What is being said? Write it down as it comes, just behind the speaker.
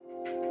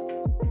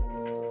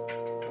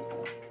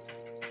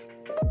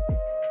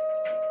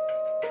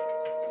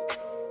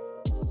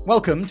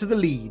Welcome to The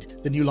Lead,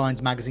 the New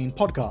Lines magazine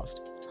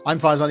podcast. I'm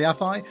Faisal Al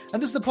Yafai,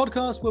 and this is the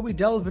podcast where we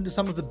delve into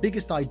some of the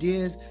biggest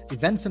ideas,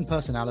 events and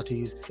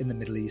personalities in the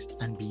Middle East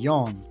and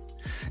beyond.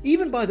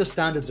 Even by the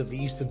standards of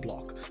the Eastern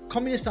Bloc,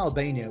 communist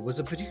Albania was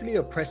a particularly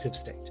oppressive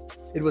state.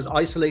 It was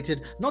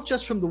isolated not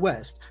just from the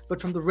West,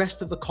 but from the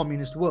rest of the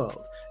communist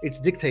world.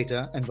 Its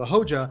dictator, Enver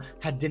Hoxha,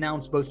 had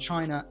denounced both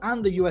China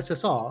and the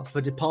USSR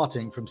for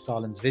departing from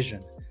Stalin's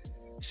vision.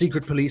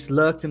 Secret police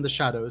lurked in the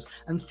shadows,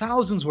 and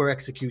thousands were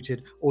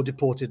executed or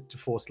deported to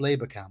forced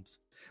labor camps.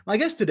 My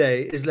guest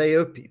today is Lea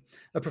Ypi,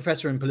 a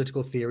professor in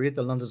political theory at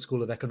the London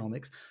School of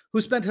Economics,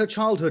 who spent her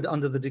childhood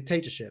under the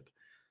dictatorship.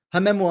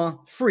 Her memoir,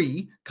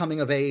 Free,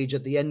 Coming of Age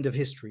at the End of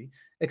History,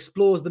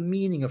 explores the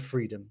meaning of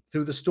freedom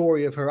through the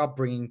story of her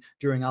upbringing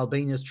during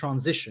Albania's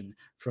transition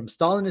from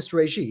Stalinist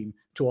regime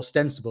to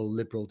ostensible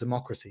liberal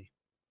democracy.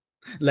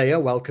 Lea,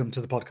 welcome to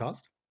the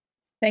podcast.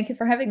 Thank you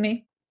for having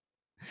me.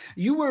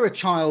 You were a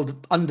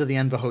child under the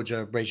Enver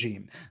Hoxha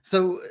regime.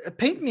 So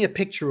paint me a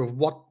picture of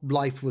what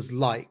life was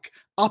like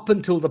up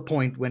until the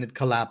point when it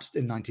collapsed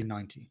in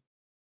 1990.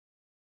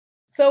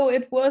 So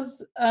it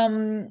was,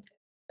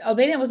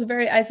 Albania was a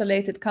very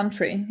isolated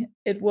country.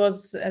 It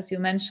was, as you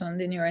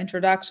mentioned in your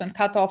introduction,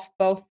 cut off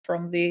both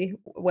from the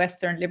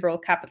Western liberal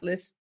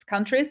capitalist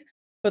countries,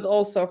 but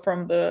also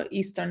from the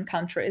Eastern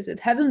countries.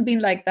 It hadn't been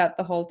like that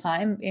the whole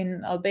time.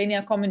 In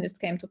Albania, communists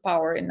came to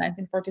power in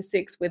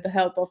 1946 with the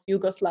help of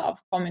Yugoslav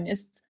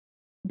communists,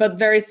 but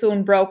very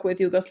soon broke with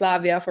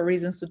Yugoslavia for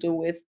reasons to do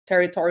with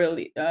territorial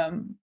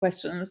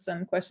questions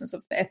and questions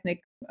of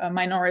ethnic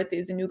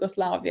minorities in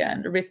Yugoslavia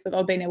and the risk that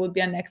Albania would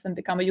be annexed and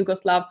become a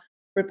Yugoslav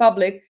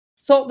republic.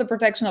 Sought the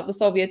protection of the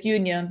Soviet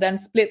Union, then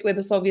split with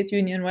the Soviet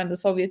Union when the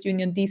Soviet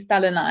Union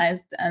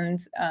de-Stalinized and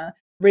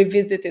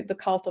revisited the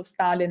cult of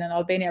Stalin, and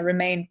Albania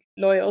remained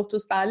loyal to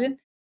Stalin,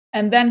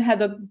 and then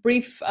had a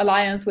brief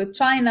alliance with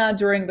China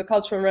during the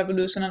Cultural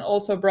Revolution and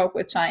also broke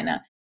with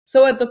China.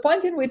 So at the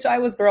point in which I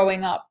was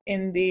growing up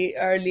in the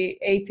early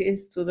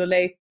 80s to the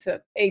late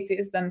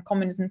 80s, then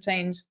communism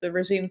changed, the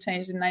regime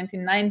changed in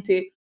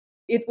 1990,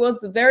 it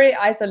was a very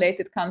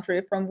isolated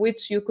country from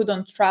which you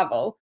couldn't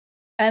travel.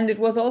 And it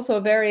was also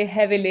a very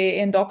heavily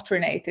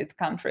indoctrinated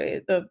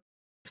country. The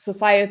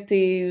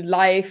society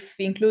life,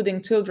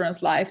 including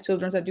children's life,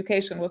 children's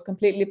education, was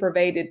completely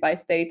pervaded by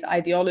state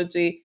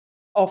ideology,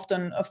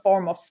 often a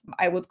form of,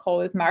 I would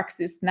call it,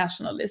 Marxist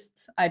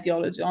nationalist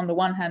ideology. On the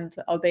one hand,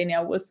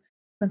 Albania was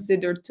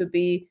considered to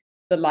be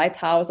the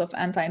lighthouse of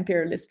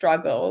anti-imperialist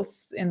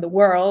struggles in the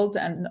world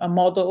and a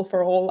model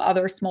for all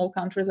other small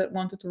countries that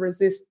wanted to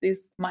resist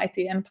these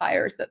mighty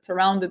empires that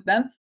surrounded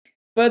them.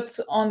 But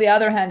on the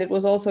other hand, it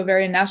was also a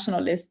very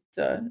nationalist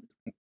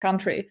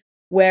country,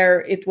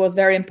 where it was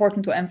very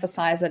important to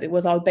emphasize that it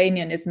was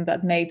Albanianism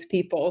that made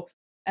people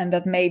and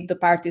that made the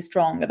party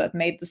strong and that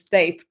made the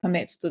state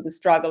commit to the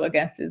struggle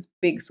against these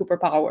big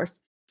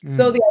superpowers.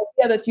 So the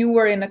idea that you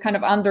were in a kind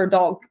of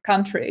underdog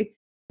country,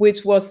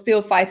 which was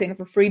still fighting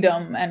for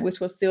freedom and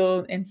which was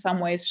still in some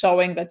ways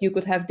showing that you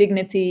could have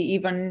dignity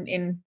even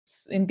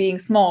in being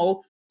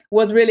small,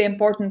 was really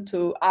important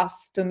to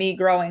us, to me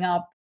growing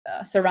up,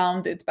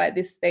 surrounded by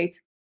this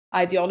state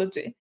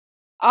ideology.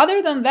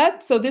 Other than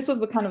that, so this was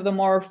the kind of the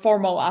more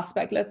formal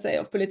aspect, let's say,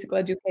 of political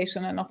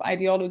education and of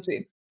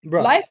ideology.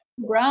 Right. Life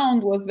on the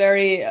ground was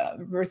very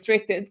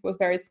restricted, was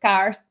very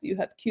scarce. You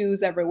had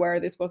queues everywhere.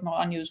 This was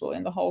not unusual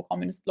in the whole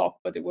communist bloc,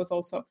 but it was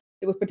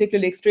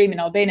particularly extreme in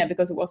Albania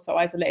because it was so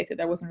isolated.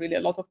 There wasn't really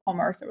a lot of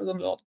commerce. There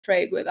wasn't a lot of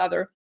trade with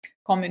other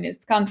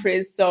communist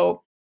countries.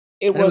 So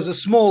it was a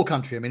small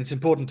country. I mean, it's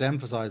important to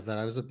emphasize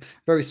that. It was a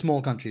very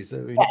small country. So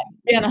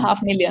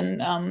 3.5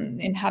 million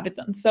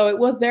inhabitants. So it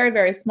was very,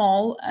 very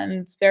small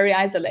and very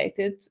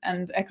isolated.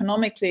 And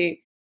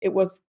economically, it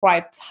was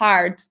quite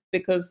hard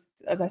because,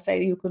 as I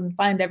say, you couldn't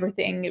find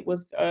everything. It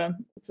was a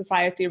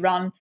society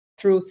run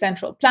through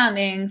central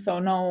planning. So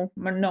no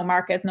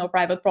markets, no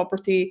private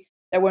property.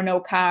 There were no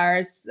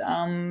cars.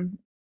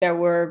 There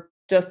were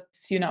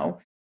just,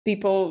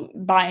 people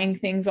buying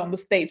things on the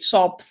state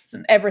shops,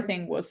 and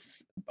everything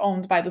was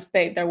owned by the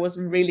state. There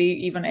wasn't really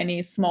even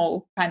any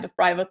small kind of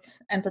private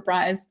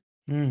enterprise.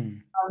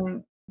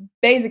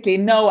 Basically,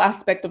 no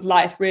aspect of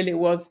life really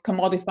was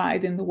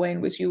commodified in the way in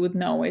which you would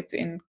know it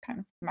in kind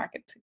of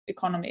market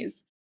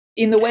economies.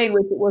 In the way in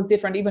which it was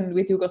different, even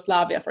with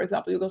Yugoslavia, for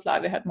example.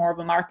 Yugoslavia had more of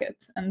a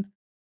market and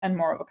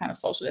more of a kind of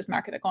socialist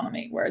market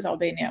economy, whereas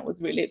Albania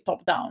was really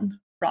top-down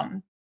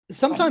run.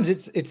 Sometimes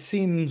it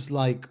seems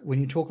like when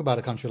you talk about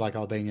a country like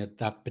Albania at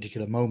that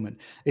particular moment,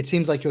 it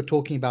seems like you're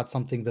talking about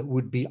something that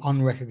would be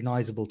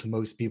unrecognizable to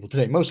most people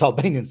today, most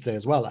Albanians today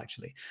as well,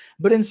 actually.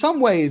 But in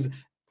some ways,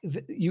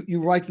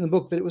 you write in the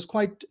book that it was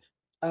quite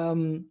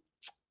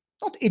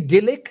not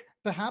idyllic,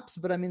 perhaps,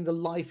 but I mean, the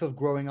life of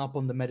growing up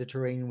on the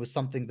Mediterranean was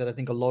something that I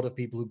think a lot of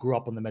people who grew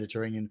up on the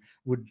Mediterranean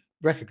would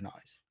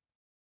recognize.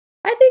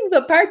 I think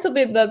the part of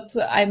it that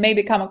I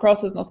maybe come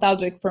across as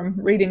nostalgic from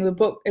reading the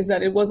book is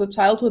that it was a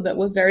childhood that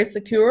was very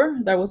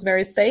secure, that was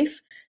very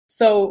safe.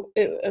 So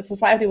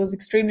society was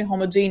extremely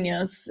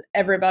homogeneous.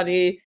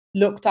 Everybody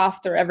looked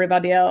after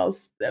everybody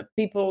else.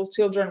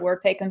 Children were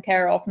taken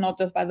care of, not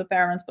just by the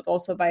parents, but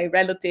also by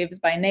relatives,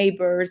 by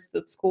neighbors,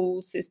 the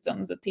school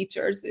system, the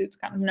teachers, it's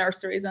kind of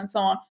nurseries and so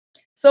on.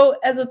 So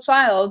as a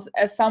child,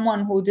 as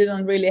someone who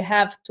didn't really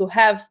have to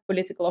have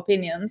political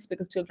opinions,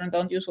 because children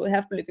don't usually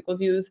have political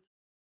views,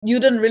 you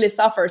didn't really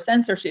suffer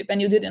censorship,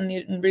 and you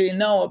didn't really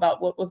know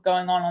about what was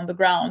going on the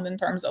ground in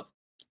terms of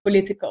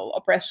political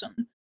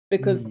oppression,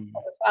 because as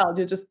a child,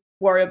 you just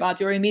worry about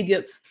your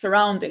immediate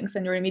surroundings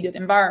and your immediate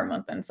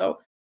environment. And so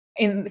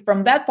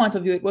from that point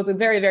of view, it was a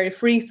very, very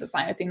free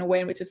society in a way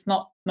in which it's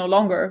no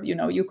longer,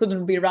 you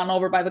couldn't be run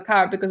over by the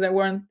car because there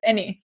weren't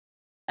any.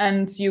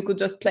 And you could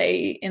just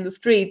play in the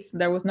streets.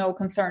 There was no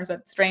concerns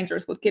that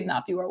strangers would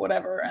kidnap you or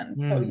whatever.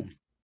 And so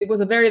it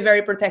was a very,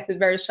 very protected,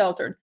 very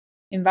sheltered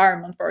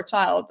environment for a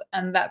child.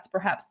 And that's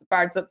perhaps the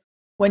parts that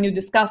when you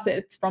discuss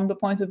it from the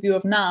point of view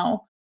of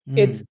now,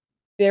 it's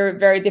very,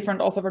 very different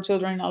also for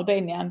children in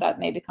Albania. And that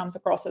maybe comes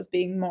across as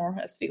feeling more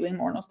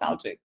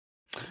nostalgic.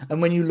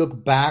 And when you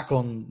look back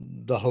on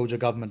the Hoxha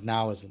government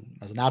now as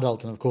an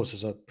adult, and of course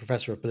as a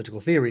professor of political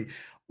theory,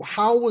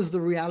 how was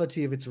the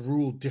reality of its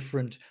rule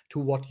different to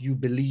what you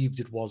believed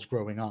it was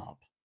growing up?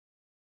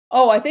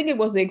 Oh, I think it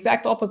was the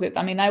exact opposite.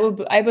 I mean,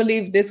 I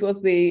believe this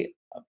was the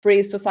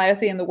freest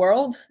society in the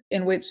world,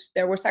 in which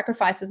there were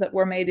sacrifices that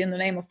were made in the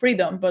name of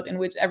freedom, but in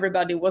which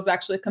everybody was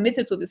actually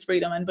committed to this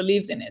freedom and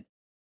believed in it.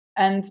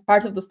 And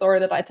part of the story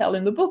that I tell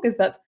in the book is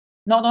that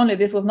not only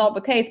this was not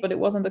the case, but it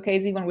wasn't the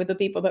case even with the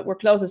people that were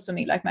closest to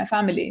me, like my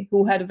family,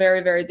 who had a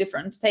very, very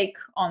different take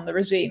on the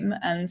regime.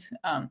 And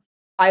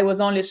I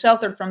was only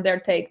sheltered from their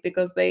take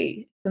because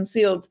they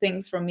concealed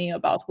things from me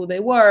about who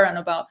they were and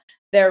about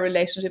their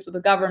relationship to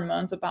the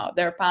government, about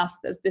their past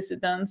as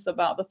dissidents,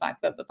 about the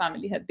fact that the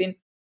family had been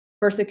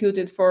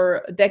persecuted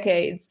for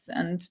decades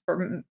and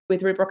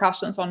with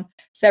repercussions on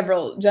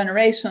several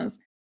generations.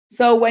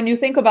 So when you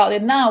think about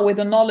it now, with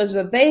the knowledge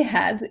that they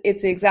had,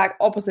 it's the exact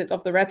opposite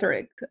of the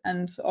rhetoric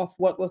and of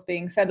what was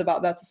being said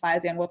about that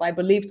society. And what I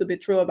believe to be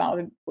true about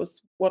it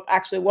was what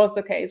actually was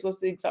the case was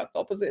the exact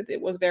opposite.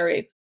 It was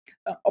very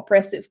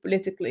oppressive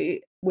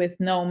politically, with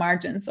no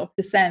margins of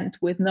dissent,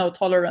 with no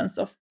tolerance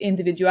of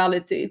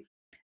individuality,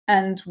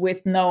 and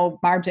with no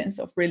margins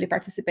of really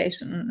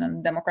participation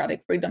and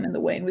democratic freedom in the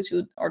way in which you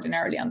would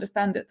ordinarily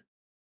understand it.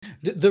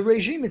 The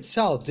regime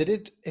itself, did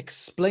it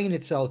explain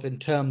itself in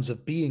terms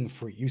of being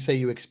free? You say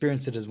you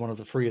experienced it as one of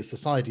the freest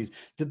societies.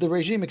 Did the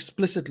regime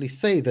explicitly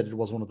say that it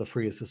was one of the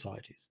freest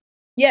societies?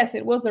 Yes,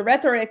 it was the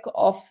rhetoric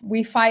of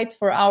 "we fight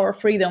for our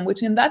freedom,"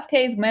 which in that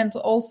case meant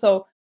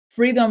also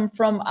freedom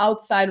from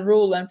outside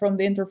rule and from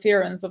the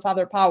interference of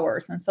other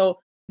powers. And so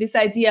this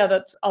idea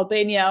that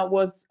Albania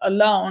was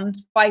alone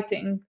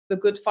fighting the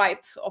good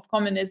fight of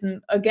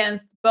communism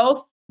against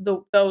both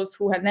those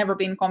who had never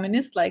been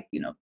communist, like,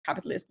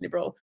 capitalist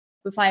liberal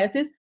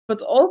societies,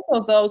 but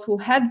also those who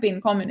had been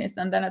communist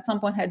and then at some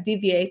point had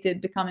deviated,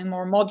 becoming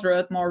more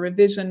moderate, more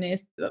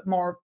revisionist,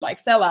 more like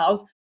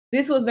sellouts.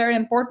 This was very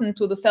important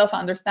to the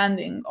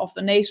self-understanding of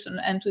the nation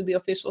and to the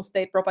official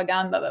state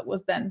propaganda that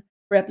was then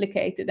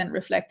replicated and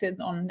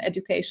reflected on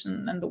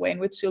education, and the way in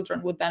which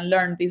children would then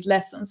learn these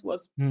lessons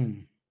was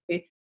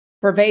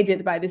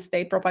pervaded by this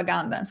state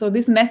propaganda. And so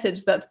this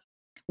message that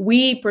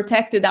we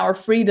protected our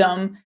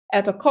freedom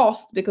at a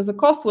cost, because the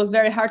cost was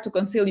very hard to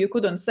conceal. You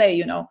couldn't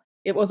say,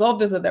 it was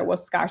obvious that there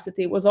was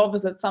scarcity. It was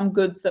obvious that some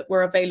goods that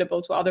were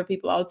available to other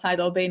people outside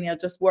Albania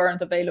just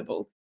weren't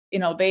available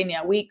in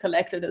Albania. We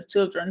collected as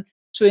children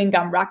chewing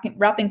gum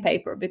wrapping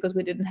paper because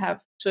we didn't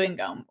have chewing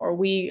gum, or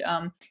we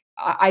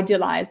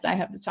idealized. I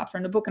have this chapter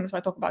in the book, and so I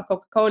talk about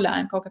Coca-Cola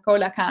and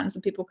Coca-Cola cans,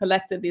 and people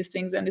collected these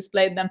things and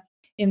displayed them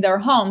in their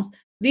homes.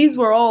 These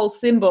were all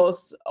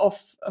symbols of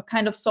a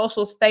kind of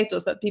social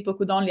status that people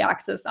could only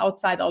access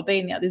outside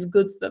Albania. These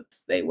goods that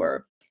they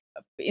were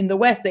in the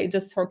West, they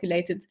just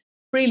circulated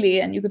freely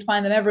and you could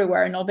find them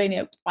everywhere. In Albania,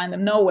 you could find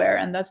them nowhere.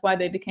 And that's why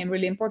they became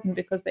really important,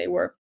 because they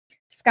were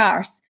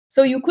scarce.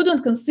 So you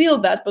couldn't conceal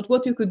that, but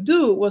what you could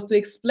do was to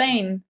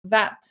explain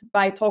that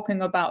by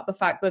talking about the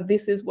fact that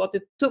this is what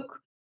it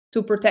took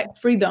to protect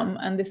freedom,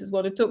 and this is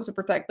what it took to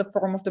protect the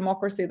form of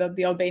democracy that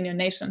the Albanian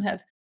nation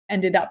had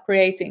ended up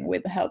creating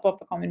with the help of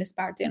the Communist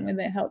Party and with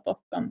the help of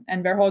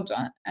Enver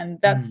Hoxha. And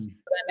that's the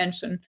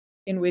dimension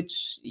in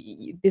which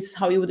this is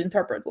how you would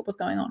interpret what was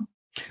going on.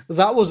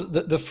 That was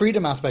the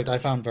freedom aspect I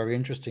found very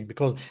interesting,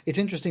 because it's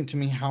interesting to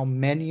me how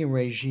many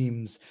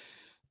regimes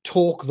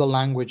talk the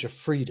language of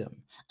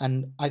freedom.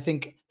 And I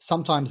think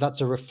sometimes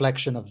that's a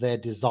reflection of their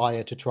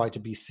desire to try to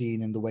be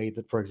seen in the way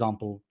that, for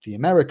example, the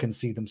Americans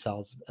see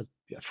themselves as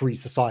a free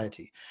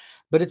society.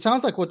 But it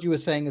sounds like what you were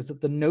saying is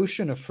that the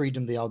notion of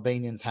freedom the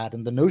Albanians had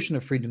and the notion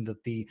of freedom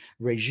that the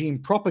regime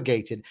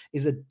propagated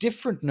is a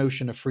different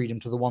notion of freedom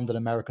to the one that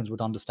Americans would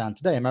understand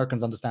today.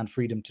 Americans understand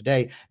freedom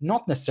today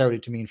not necessarily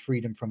to mean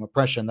freedom from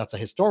oppression. That's a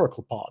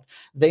historical part.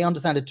 They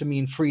understand it to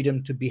mean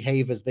freedom to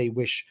behave as they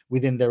wish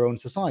within their own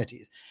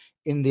societies.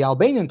 In the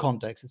Albanian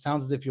context, it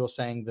sounds as if you're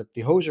saying that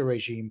the Hoxha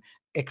regime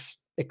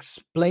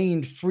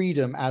explained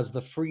freedom as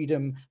the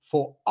freedom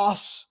for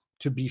us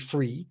to be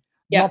free,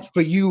 not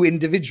for you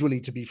individually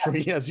to be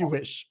free as you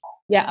wish.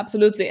 Yeah,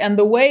 absolutely. And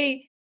the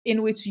way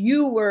in which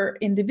you were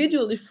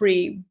individually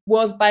free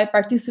was by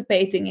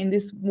participating in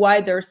this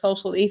wider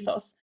social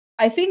ethos.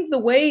 I think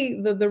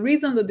the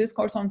reason the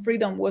discourse on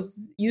freedom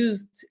was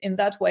used in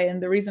that way,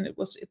 and the reason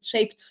it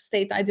shaped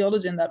state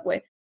ideology in that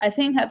way, I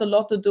think had a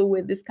lot to do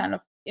with this kind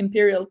of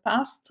imperial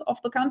past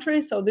of the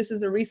country. So this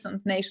is a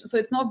recent nation. So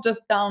it's not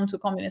just down to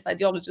communist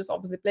ideologies,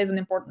 obviously plays an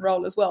important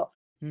role as well.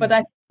 But I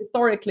think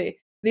historically,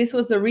 this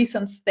was a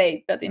recent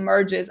state that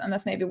emerges, and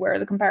that's maybe where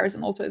the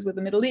comparison also is with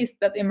the Middle East,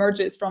 that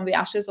emerges from the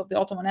ashes of the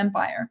Ottoman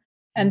Empire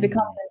and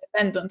becomes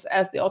independent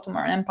as the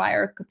Ottoman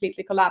Empire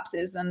completely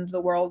collapses, and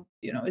the world,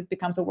 it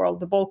becomes a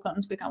world, the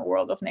Balkans become a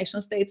world of nation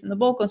states in the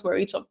Balkans, where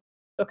each of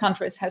the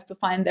countries has to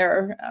find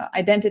their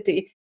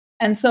identity.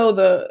 And so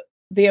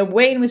the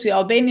way in which the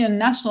Albanian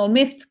national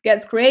myth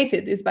gets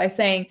created is by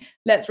saying,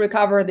 let's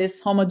recover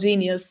this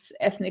homogeneous,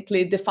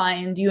 ethnically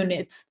defined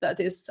unit that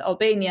is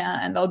Albania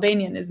and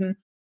Albanianism,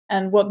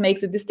 and what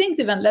makes it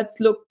distinctive, and let's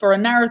look for a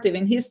narrative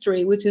in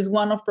history which is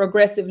one of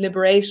progressive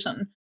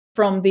liberation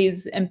from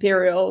these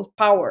imperial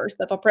powers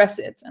that oppress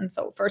it. And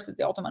so first it's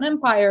the Ottoman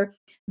Empire,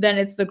 then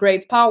it's the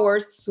great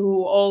powers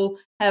who all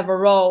have a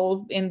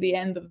role in the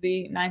end of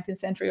the 19th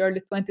century,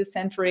 early 20th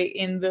century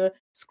in the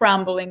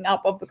scrambling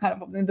up of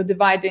in the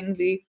dividing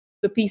the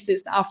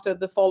pieces after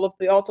the fall of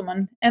the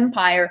Ottoman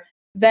Empire.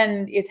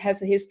 Then it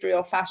has a history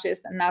of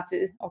fascist and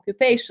Nazi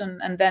occupation,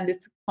 and then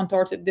this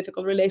contorted,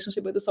 difficult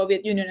relationship with the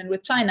Soviet Union and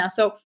with China.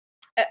 So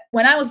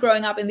when I was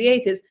growing up in the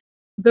 80s,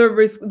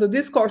 the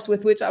discourse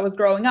with which I was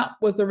growing up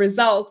was the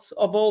result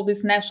of all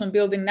this nation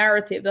building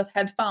narrative that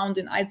had found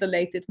in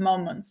isolated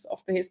moments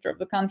of the history of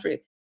the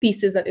country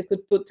pieces that it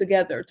could put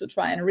together to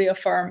try and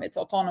reaffirm its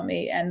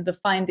autonomy and the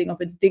finding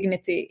of its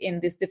dignity in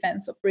this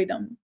defense of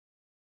freedom.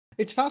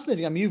 It's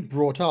fascinating. I mean, you've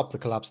brought up the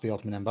collapse of the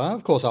Ottoman Empire.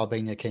 Of course,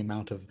 Albania came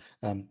out of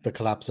the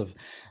collapse of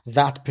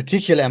that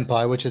particular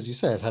empire, which, as you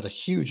say, has had a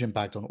huge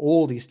impact on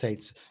all these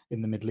states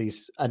in the Middle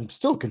East and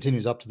still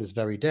continues up to this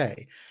very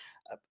day.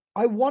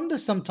 I wonder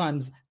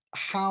sometimes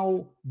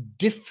how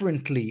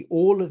differently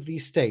all of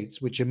these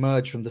states which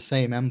emerge from the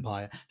same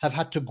empire have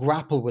had to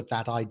grapple with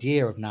that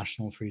idea of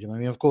national freedom. I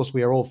mean, of course,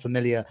 we are all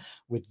familiar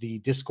with the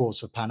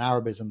discourse of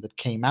pan-Arabism that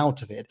came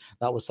out of it.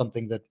 That was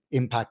something that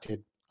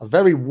impacted a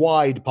very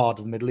wide part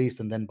of the Middle East,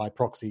 and then by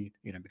proxy,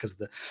 because of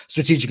the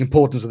strategic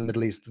importance of the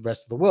Middle East, the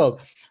rest of the world.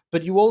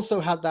 But you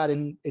also had that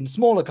in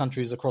smaller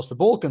countries across the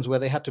Balkans, where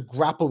they had to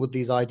grapple with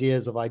these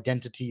ideas of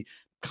identity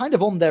kind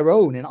of on their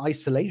own in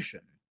isolation.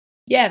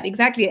 Yeah,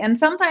 exactly. And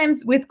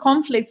sometimes with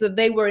conflicts that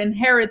they were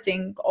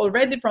inheriting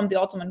already from the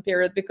Ottoman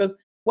period, because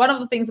one of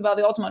the things about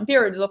the Ottoman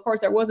period is, of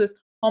course, there was this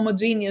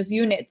homogeneous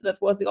unit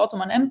that was the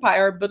Ottoman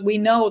Empire, but we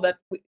know that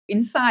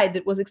inside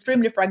it was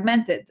extremely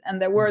fragmented,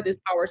 and there were these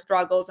power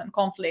struggles and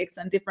conflicts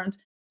and different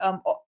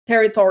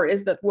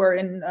territories that were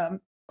in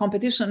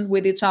competition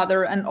with each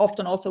other, and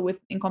often also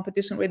in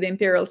competition with the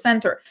imperial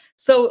center.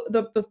 So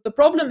the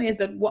problem is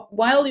that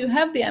while you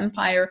have the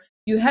empire,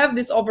 you have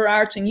this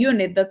overarching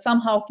unit that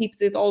somehow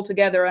keeps it all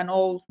together and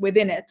all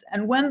within it.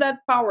 And when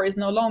that power is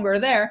no longer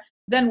there,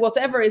 then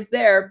whatever is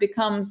there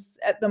becomes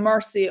at the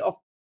mercy of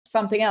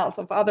something else,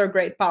 of other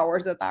great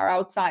powers that are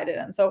outside it.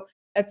 And so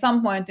at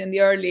some point in the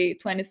early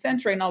 20th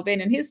century in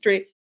Albanian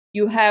history,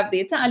 you have the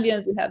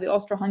Italians, you have the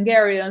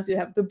Austro-Hungarians, you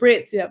have the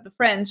Brits, you have the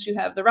French, you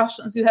have the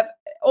Russians, you have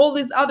all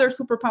these other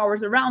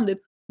superpowers around it,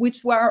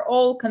 which were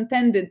all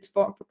contending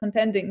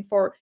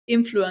for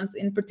influence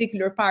in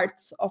particular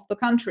parts of the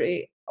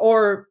country,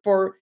 or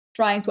for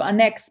trying to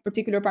annex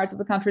particular parts of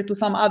the country to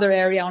some other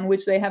area on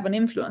which they have an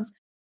influence.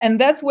 And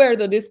that's where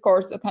the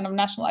discourse, the kind of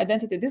national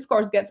identity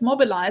discourse, gets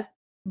mobilized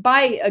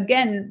by,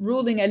 again,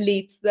 ruling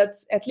elites that,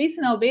 at least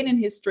in Albanian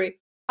history,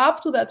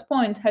 up to that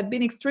point had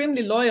been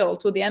extremely loyal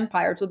to the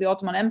empire, to the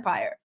Ottoman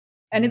Empire.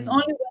 And it's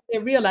only when they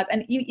realized,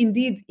 and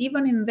indeed,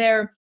 even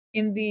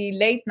in the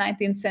late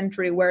 19th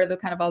century, where the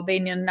kind of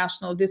Albanian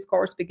national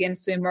discourse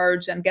begins to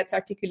emerge and gets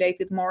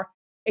articulated more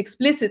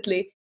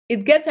explicitly,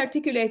 it gets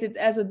articulated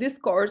as a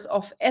discourse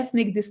of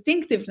ethnic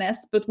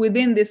distinctiveness, but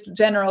within this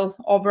general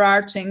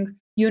overarching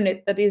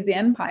unit that is the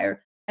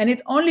empire. And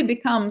it only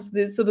becomes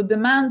this, so the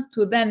demand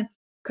to then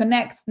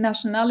connect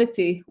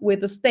nationality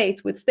with the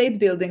state, with state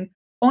building,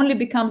 only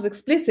becomes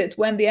explicit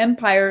when the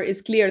empire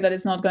is clear that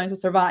it's not going to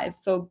survive.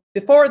 So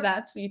before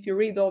that, if you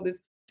read all these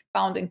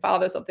founding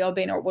fathers of the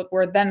Albanian, or what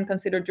were then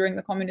considered during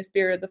the communist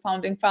period the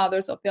founding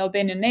fathers of the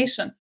Albanian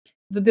nation,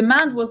 the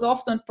demand was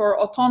often for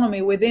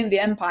autonomy within the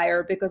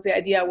empire, because the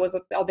idea was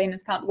that the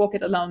Albanians can't walk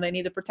it alone. They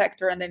need a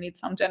protector, and they need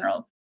some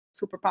general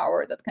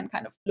superpower that can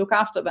kind of look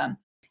after them.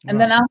 And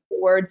then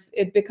afterwards,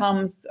 it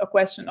becomes a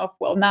question of,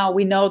 well, now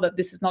we know that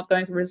this is not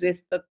going to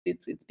resist, that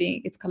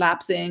it's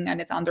collapsing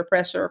and it's under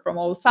pressure from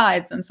all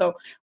sides. And so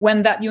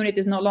when that unit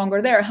is no longer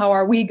there, how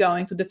are we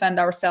going to defend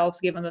ourselves,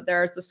 given that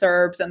there's the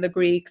Serbs and the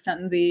Greeks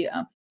and the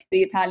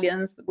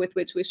Italians with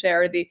which we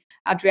share the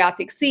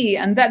Adriatic Sea?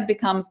 And that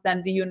becomes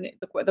then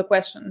the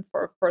question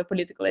for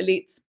political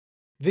elites.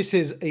 This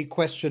is a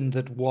question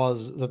that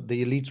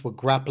the elites were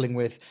grappling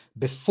with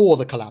before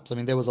the collapse. I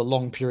mean, there was a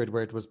long period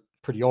where it was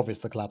pretty obvious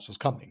the collapse was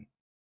coming.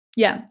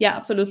 Yeah,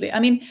 absolutely. I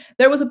mean,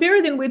 there was a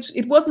period in which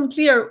it wasn't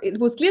clear. It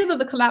was clear that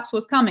the collapse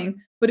was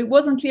coming, but it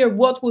wasn't clear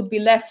what would be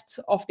left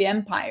of the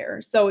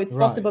empire. So it's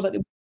possible that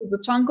it was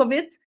a chunk of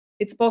it.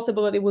 It's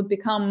possible that it would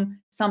become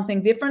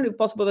something different. It's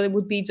possible that it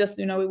would be just,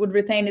 it would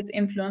retain its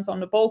influence on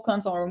the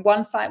Balkans or on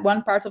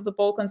one part of the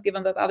Balkans,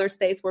 given that other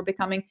states were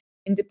becoming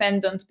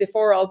independent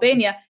before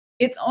Albania.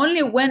 It's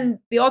only when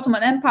the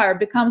Ottoman Empire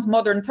becomes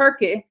modern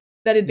Turkey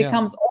that it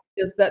becomes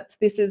obvious that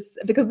this is,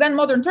 because then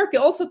modern Turkey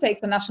also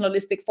takes a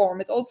nationalistic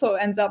form. It also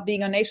ends up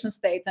being a nation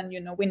state. And,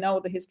 we know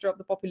the history of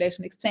the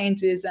population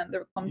exchanges and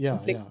the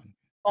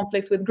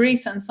conflicts with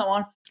Greece and so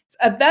on. So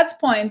at that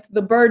point,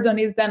 the burden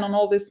is then on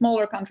all these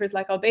smaller countries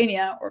like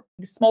Albania, or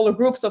the smaller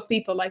groups of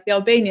people like the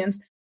Albanians,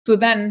 to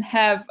then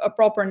have a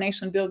proper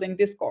nation building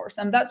discourse.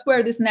 And that's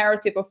where this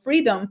narrative of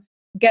freedom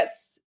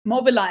gets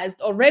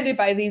mobilized already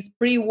by these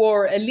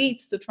pre-war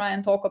elites to try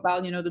and talk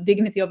about, the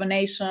dignity of a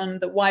nation,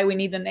 the why we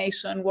need a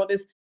nation,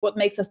 what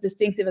makes us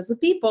distinctive as a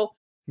people.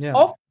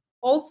 Often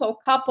also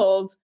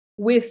coupled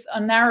with a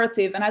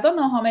narrative, and I don't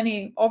know how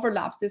many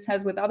overlaps this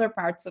has with other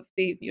parts of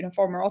the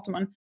former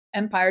Ottoman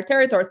Empire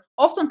territories,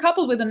 often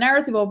coupled with a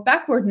narrative of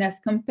backwardness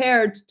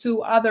compared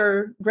to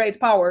other great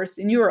powers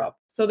in Europe.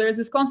 So there's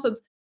this constant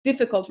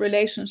difficult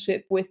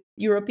relationship with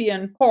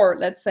European core,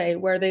 let's say,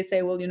 where they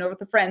say, well,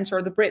 the French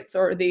or the Brits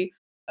or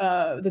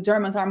the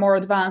Germans are more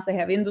advanced. They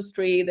have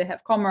industry, they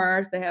have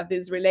commerce, they have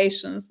these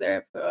relations,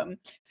 they have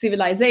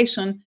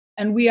civilization,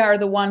 and we are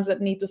the ones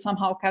that need to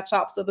somehow catch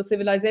up. So the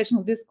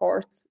civilizational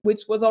discourse,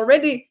 which was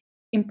already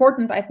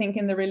important, I think,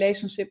 in the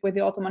relationship with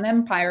the Ottoman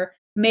Empire,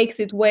 makes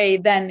its way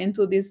then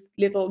into these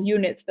little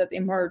units that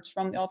emerge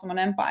from the Ottoman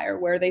Empire,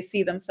 where they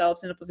see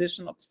themselves in a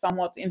position of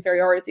somewhat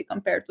inferiority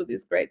compared to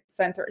these great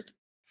centers.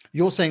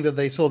 You're saying that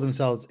they saw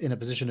themselves in a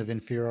position of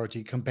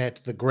inferiority compared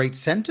to the great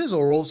centers,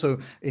 or also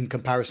in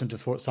comparison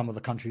to some of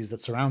the countries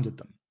that surrounded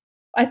them?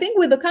 I think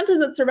with the countries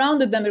that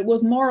surrounded them, it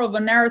was more of a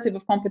narrative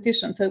of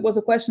competition. So it was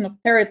a question of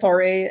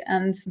territory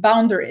and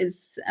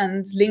boundaries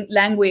and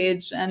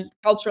language and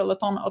cultural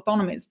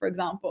autonomies, for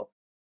example.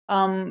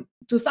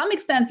 To some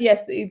extent,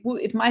 yes,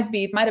 it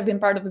might have been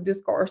part of the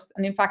discourse.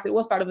 And in fact, it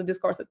was part of the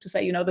discourse to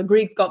say, the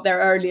Greeks got there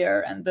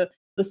earlier and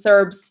the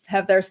Serbs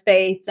have their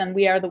states and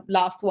we are the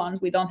last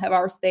ones. We don't have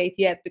our state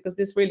yet, because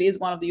this really is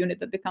one of the units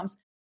that becomes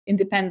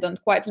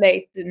independent quite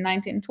late in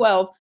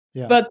 1912.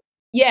 Yeah. But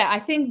yeah, I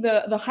think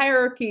the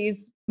hierarchy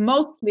is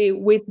mostly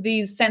with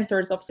these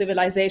centers of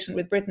civilization,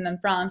 with Britain and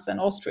France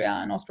and Austria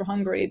and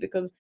Austro-Hungary,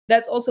 because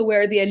that's also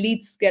where the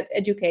elites get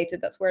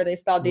educated. That's where they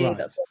study. Right.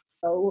 That's where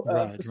they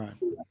go to school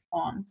and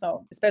on.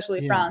 So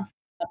especially France,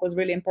 that was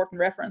really important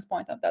reference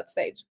point at that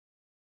stage.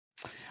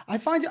 I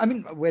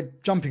mean, we're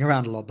jumping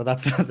around a lot, but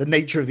that's the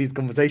nature of these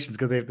conversations,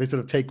 because they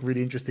sort of take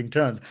really interesting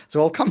turns. So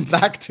I'll come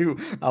back to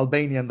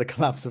Albania and the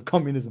collapse of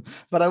communism.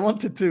 But I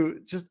wanted to,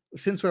 just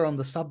since we're on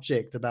the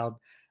subject about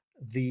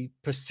the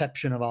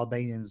perception of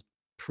Albanians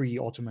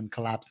pre-Ottoman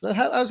collapse,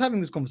 I was having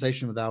this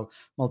conversation with our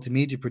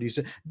multimedia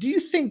producer. Do you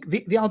think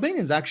the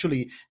Albanians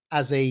actually,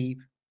 as a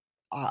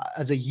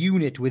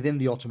unit within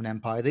the Ottoman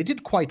Empire, they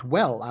did quite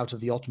well out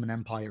of the Ottoman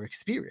Empire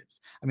experience?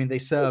 I mean, they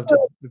served at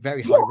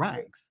very high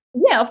ranks.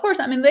 Yeah, of course.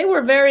 I mean, they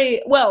were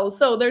very well.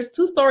 So there's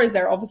two stories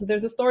there. Obviously,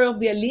 there's a story of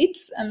the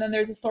elites, and then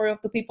there's a story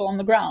of the people on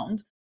the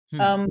ground.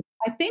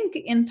 I think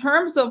in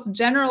terms of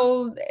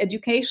general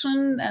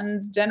education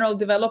and general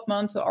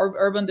development, or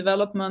urban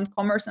development,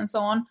 commerce, and so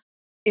on,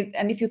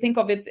 and if you think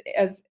of it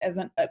as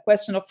a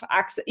question of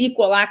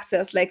equal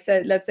access, let's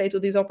say, to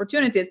these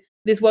opportunities,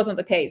 this wasn't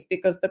the case,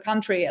 because the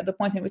country, at the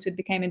point in which it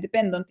became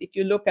independent, if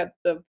you look at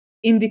the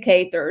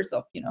indicators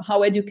of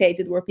how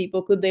educated were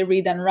people, could they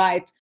read and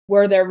write,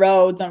 were there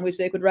roads on which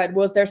they could ride,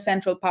 was there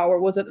central power,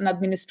 was it an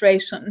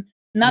administration?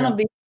 None of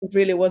these things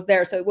really was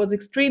there. So it was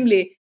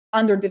extremely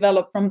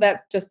underdeveloped from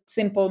that just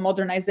simple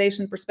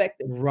modernization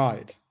perspective.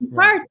 Right. In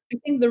part, I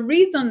think the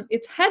reason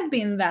it had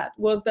been that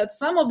was that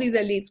some of these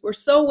elites were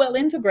so well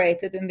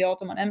integrated in the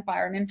Ottoman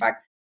Empire. And in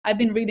fact, I've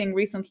been reading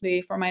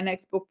recently for my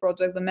next book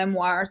project the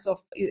memoirs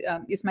of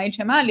Ismail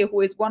Cemali,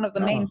 who is one of the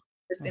main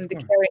figures in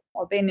declaring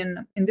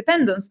Albanian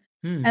independence.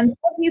 And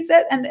what he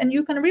said, and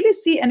you can really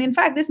see, and in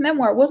fact, this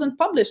memoir wasn't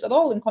published at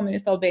all in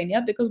communist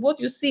Albania, because what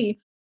you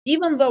see,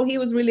 even though he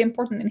was really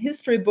important in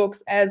history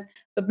books as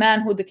the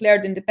man who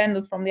declared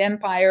independence from the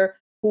empire,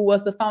 who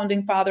was the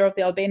founding father of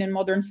the Albanian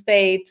modern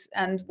state,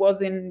 and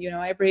was in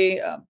every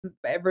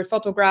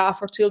photograph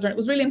for children, it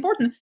was really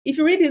important. If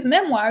you read his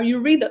memoir,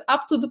 you read that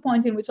up to the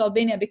point in which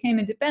Albania became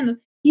independent,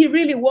 he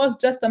really was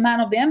just a man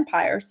of the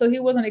empire. So he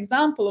was an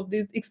example of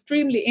these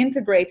extremely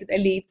integrated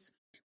elites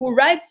who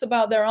writes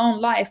about their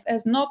own life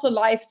as not a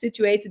life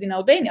situated in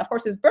Albania. Of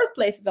course, his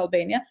birthplace is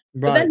Albania,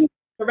 but then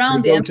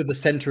around to the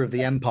center of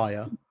the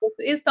empire. He goes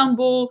to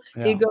Istanbul,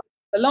 he goes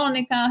to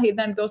Salonika, he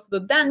then goes to the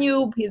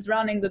Danube, he's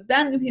running the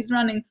Danube,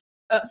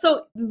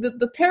 so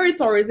the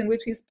territories in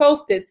which he's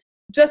posted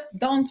just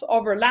don't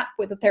overlap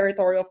with the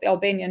territory of the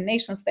Albanian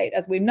nation state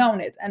as we've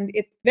known it. And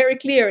it's very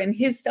clear in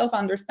his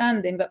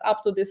self-understanding that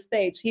up to this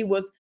stage, he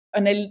was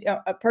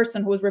a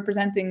person who was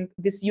representing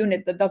this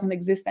unit that doesn't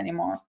exist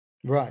anymore.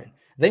 Right.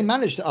 They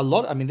managed a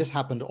lot. I mean, this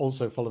happened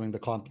also following the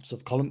collapse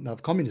of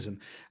communism.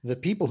 The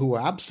people who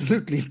were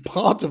absolutely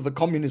part of the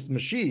communist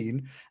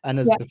machine, and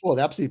as before,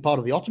 they're absolutely part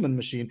of the Ottoman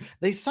machine,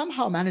 they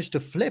somehow managed to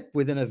flip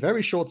within a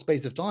very short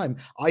space of time,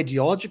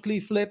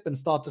 ideologically flip and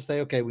start to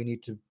say, okay, we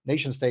need to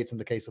nation states in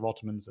the case of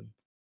Ottomans. And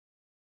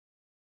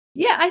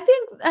yeah, I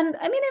think, and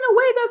I mean, in a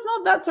way, that's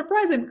not that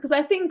surprising, because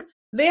I think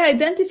they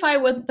identify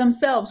with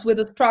themselves with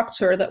a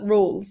structure that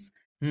rules.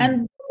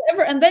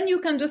 And then you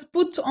can just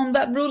put on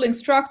that ruling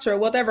structure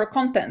whatever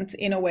content,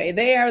 in a way.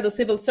 They are the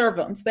civil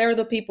servants. They're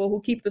the people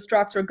who keep the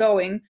structure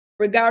going,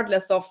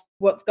 regardless of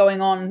what's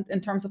going on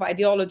in terms of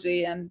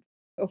ideology and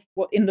of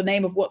what, in the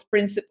name of what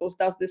principles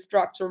does this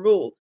structure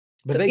rule.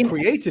 But they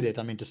created it,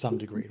 I mean, to some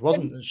degree. It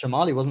wasn't,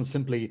 Shamali wasn't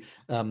simply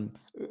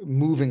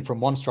moving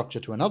from one structure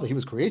to another. He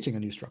was creating a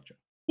new structure.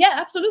 Yeah,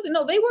 absolutely.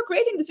 No, they were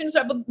creating this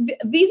structure, but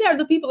these are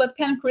the people that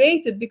can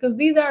create it, because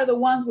these are the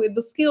ones with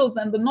the skills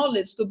and the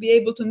knowledge to be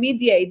able to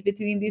mediate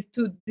between these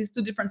two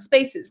different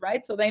spaces,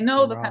 right? So they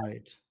know the kind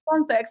of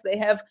context, they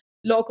have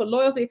local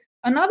loyalty.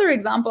 Another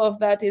example of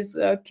that is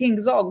King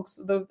Zogs,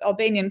 the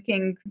Albanian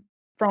king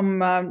from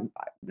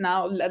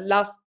now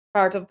last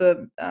part of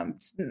the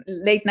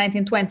late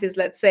 1920s,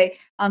 let's say,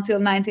 until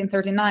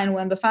 1939,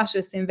 when the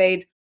fascists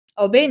invade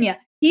Albania.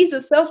 He's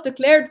a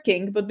self-declared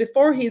king, but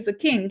before he's a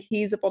king,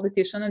 he's a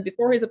politician, and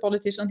before he's a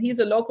politician, he's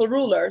a local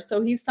ruler. So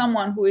he's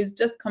someone who is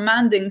just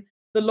commanding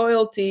the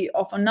loyalty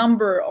of a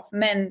number of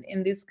men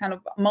in this kind of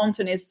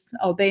mountainous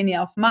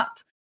Albania of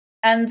Mat,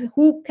 and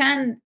who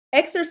can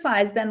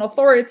exercise then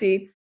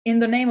authority in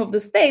the name of the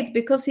state,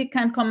 because he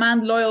can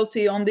command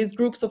loyalty on these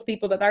groups of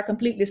people that are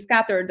completely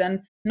scattered and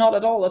not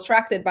at all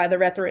attracted by the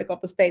rhetoric of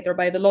the state or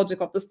by the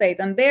logic of the state.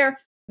 And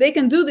they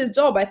can do this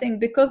job, I think,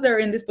 because they're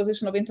in this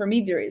position of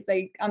intermediaries.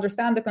 They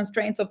understand the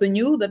constraints of the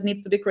new that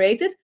needs to be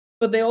created,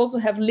 but they also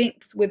have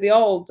links with the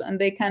old, and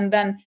they can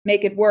then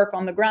make it work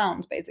on the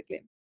ground,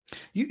 basically.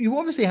 You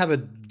obviously have a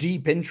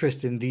deep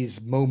interest in these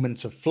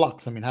moments of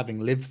flux. I mean, having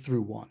lived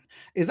through one,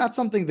 is that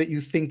something that you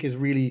think is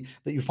really,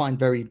 that you find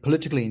very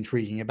politically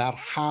intriguing, about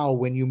how,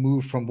 when you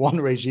move from one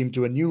regime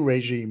to a new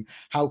regime,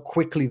 how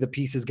quickly the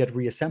pieces get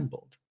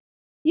reassembled?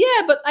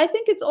 Yeah, but I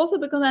think it's also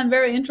because I'm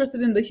very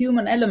interested in the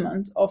human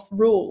element of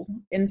rule.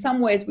 In some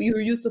ways, we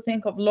used to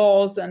think of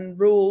laws and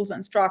rules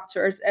and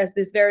structures as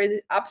this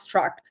very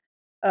abstract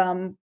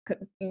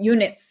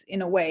units,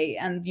 in a way.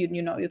 And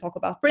you talk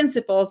about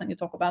principles, and you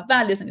talk about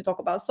values, and you talk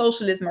about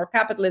socialism or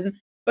capitalism.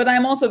 But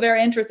I'm also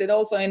very interested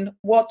also in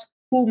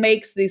who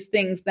makes these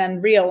things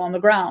then real on the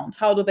ground.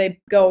 How do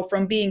they go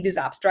from being these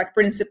abstract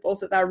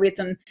principles that are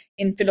written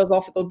in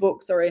philosophical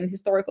books or in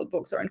historical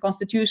books or in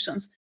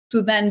constitutions,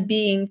 to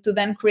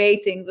then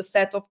creating the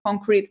set of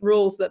concrete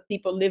rules that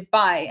people live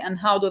by, and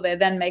how do they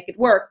then make it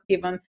work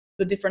given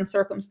the different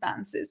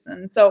circumstances?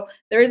 And so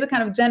there is a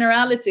kind of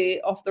generality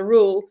of the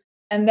rule,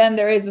 and then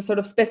there is a sort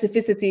of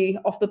specificity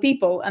of the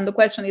people. And the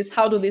question is,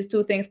 how do these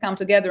two things come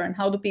together, and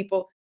how do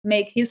people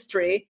make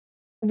history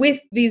with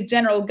these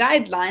general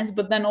guidelines,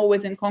 but then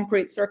always in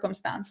concrete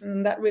circumstances?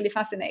 And that really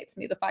fascinates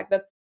me, the fact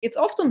that it's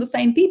often the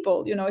same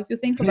people, if you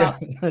think about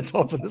it's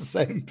often the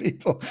same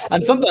people.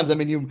 And sometimes, I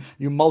mean,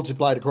 you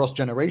multiply it across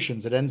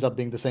generations, it ends up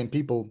being the same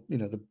people,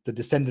 the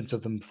descendants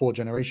of them 4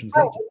 generations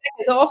later.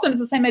 Exactly. So often it's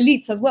the same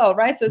elites as well,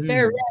 right? So it's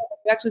very rare that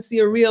you actually see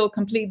a real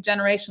complete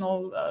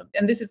generational,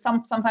 and this is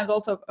sometimes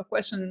also a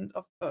question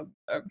of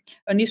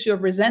an issue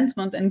of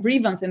resentment and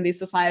grievance in these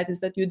societies,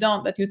 that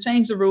you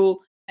change the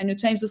rule, and you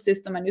change the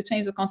system, and you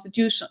change the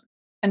constitution.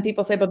 And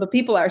people say, but the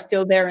people are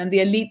still there, and the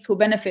elites who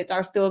benefit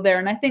are still there.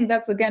 And I think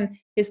that's, again,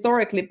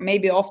 historically,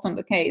 maybe often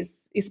the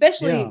case,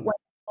 especially when you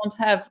don't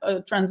have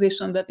a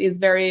transition that is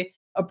very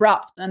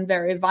abrupt and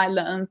very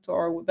violent,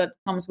 or that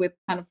comes with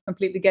kind of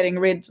completely getting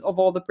rid of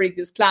all the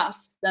previous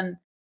class. Then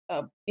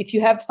if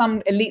you have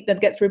some elite that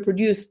gets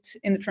reproduced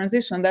in the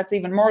transition, that's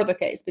even more the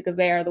case, because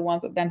they are the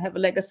ones that then have a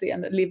legacy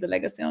and that leave the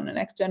legacy on the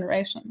next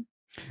generation.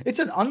 It's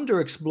an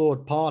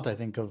underexplored part, I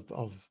think, of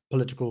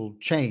political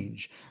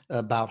change,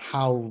 about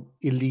how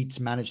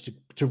elites manage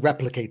to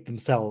replicate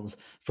themselves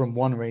from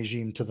one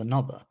regime to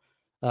another.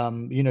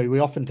 We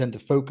often tend to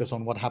focus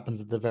on what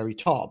happens at the very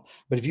top,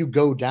 but if you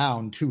go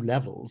down 2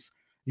 levels,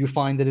 you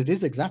find that it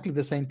is exactly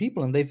the same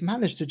people, and they've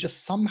managed to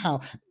just somehow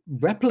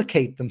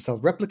replicate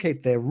themselves,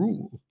 replicate their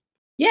rule.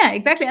 Yeah,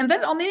 exactly. And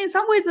then, I mean, in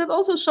some ways, that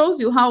also shows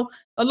you how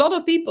a lot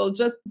of people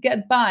just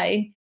get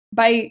by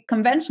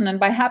convention and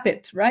by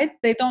habit, right?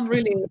 They don't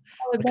really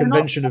the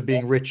convention of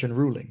being rich and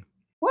ruling.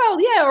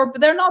 Well, yeah, or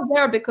they're not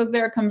there because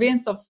they're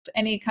convinced of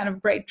any kind of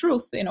great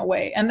truth, in a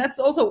way. And that's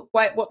also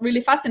what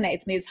really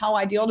fascinates me, is how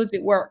ideology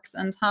works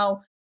and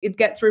how it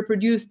gets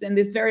reproduced in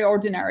this very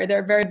ordinary,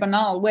 very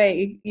banal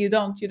way. It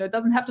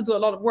doesn't have to do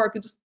a lot of work.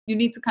 You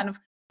need to kind of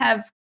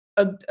have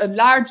a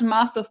large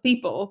mass of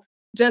people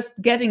just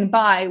getting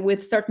by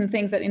with certain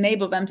things that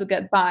enable them to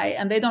get by.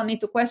 And they don't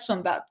need to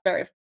question that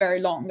very, very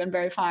long and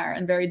very far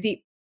and very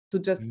deep, to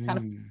just kind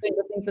of doing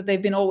the things that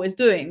they've been always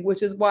doing,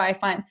 which is why I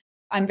find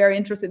I'm very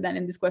interested then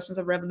in these questions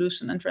of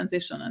revolution and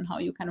transition and how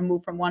you kind of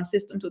move from one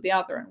system to the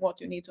other and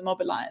what you need to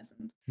mobilize.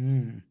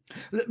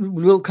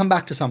 We'll come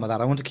back to some of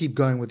that. I want to keep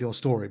going with your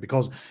story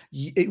because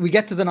we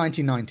get to the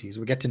 1990s,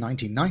 we get to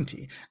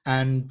 1990,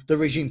 and the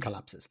regime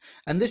collapses.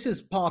 And this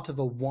is part of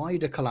a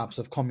wider collapse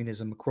of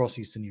communism across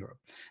Eastern Europe.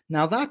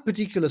 Now, that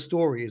particular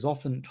story is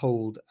often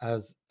told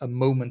as a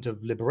moment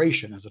of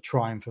liberation, as a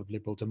triumph of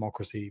liberal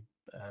democracy,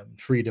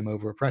 freedom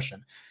over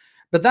oppression.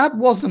 But that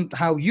wasn't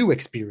how you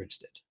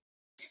experienced it.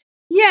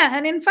 Yeah,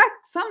 and in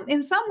fact,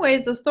 in some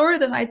ways, the story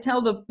that I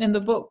tell in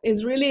the book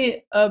is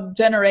really a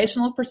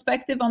generational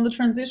perspective on the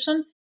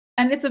transition.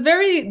 And it's a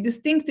very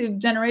distinctive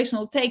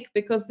generational take,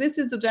 because this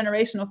is a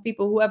generation of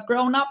people who have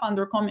grown up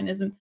under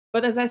communism,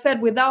 but as I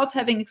said, without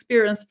having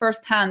experienced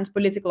firsthand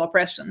political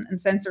oppression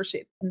and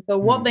censorship. And so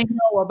what they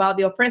know about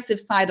the oppressive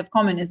side of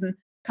communism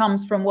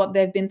comes from what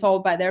they've been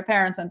told by their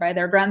parents and by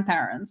their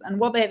grandparents. And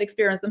what they have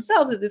experienced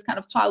themselves is this kind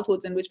of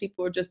childhoods in which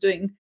people were just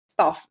doing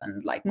stuff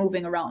and like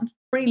moving around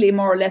freely,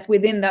 more or less,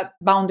 within that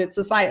bounded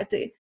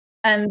society.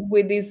 And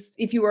with this,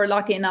 if you were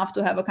lucky enough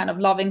to have a kind of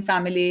loving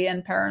family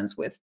and parents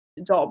with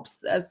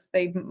jobs, as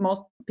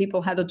most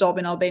people had a job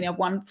in Albania of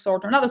one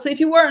sort or another. So if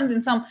you weren't in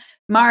some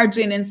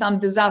margin, in some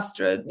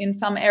disaster, in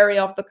some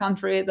area of the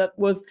country that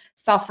was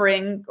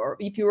suffering, or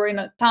if you were in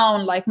a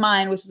town like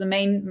mine, which is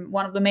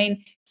one of the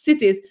main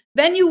cities,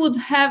 then you would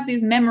have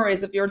these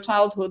memories of your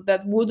childhood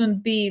that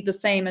wouldn't be the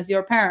same as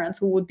your parents,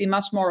 who would be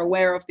much more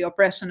aware of the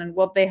oppression and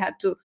what they had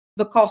to,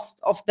 the cost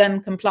of them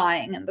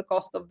complying and the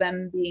cost of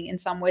them being in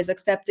some ways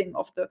accepting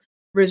of the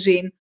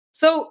regime.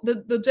 So the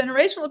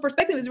generational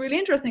perspective is really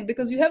interesting,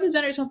 because you have this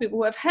generation of people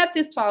who have had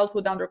this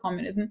childhood under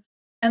communism,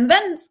 and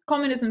then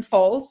communism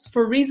falls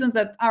for reasons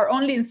that are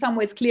only in some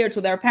ways clear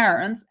to their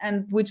parents,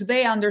 and which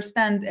they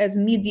understand as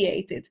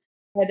mediated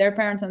by their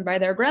parents and by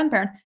their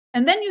grandparents.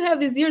 And then you have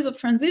these years of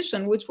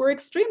transition, which were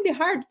extremely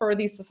hard for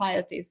these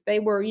societies.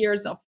 They were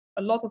years of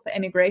a lot of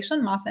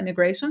emigration, mass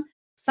emigration,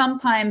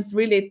 sometimes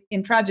really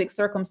in tragic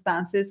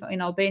circumstances.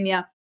 In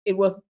Albania, it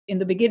was in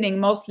the beginning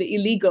mostly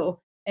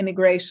illegal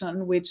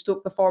immigration, which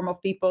took the form of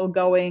people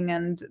going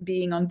and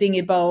being on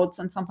dinghy boats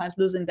and sometimes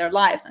losing their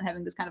lives and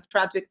having this kind of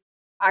tragic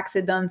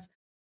accidents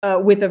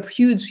with a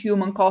huge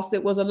human cost.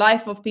 It was a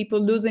life of people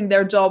losing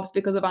their jobs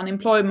because of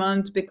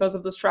unemployment, because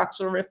of the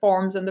structural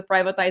reforms and the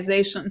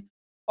privatization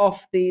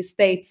of the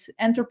state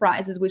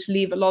enterprises, which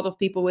leave a lot of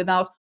people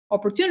without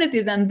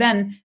opportunities and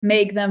then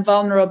make them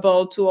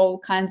vulnerable to all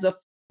kinds of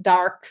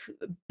dark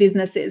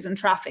businesses and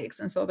traffics.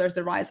 And so there's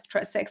the rise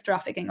of sex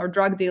trafficking or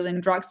drug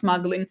dealing, drug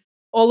smuggling.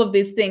 All of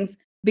these things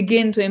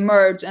begin to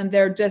emerge, and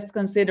they're just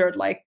considered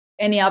like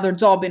any other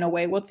job in a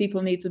way, what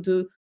people need to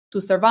do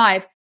to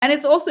survive. And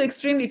it's also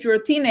extremely, if you're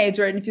a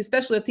teenager, and if you're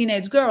especially a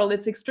teenage girl,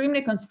 it's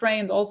extremely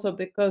constrained also,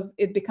 because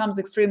it becomes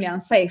extremely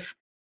unsafe,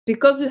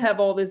 because you have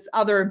all these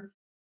other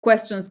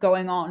questions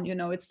going on. You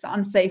know, it's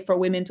unsafe for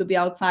women to be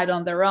outside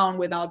on their own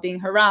without being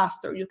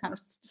harassed, or you kind of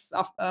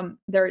stuff,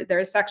 there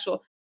is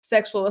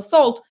sexual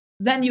assault.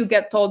 Then you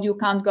get told you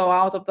can't go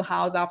out of the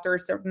house after a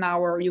certain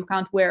hour, or you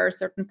can't wear a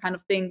certain kind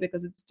of thing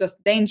because it's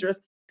just dangerous.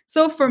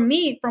 So for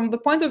me, from the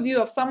point of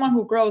view of someone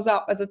who grows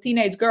up as a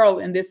teenage girl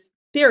in this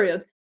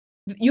period,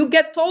 you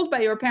get told by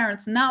your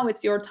parents, now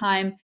it's your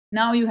time,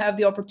 now you have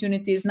the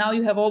opportunities, now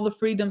you have all the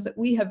freedoms that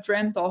we have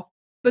dreamt of.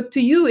 But to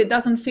you, it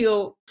doesn't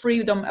feel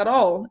freedom at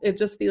all. It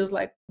just feels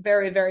like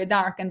very, very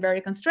dark and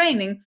very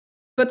constraining.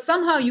 But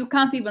somehow you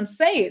can't even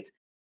say it,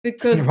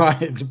 because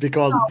exactly. in the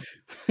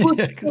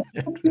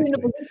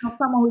position of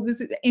someone who's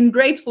this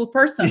ingrateful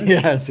person.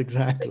 Yes,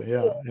 exactly.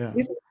 Yeah.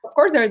 Of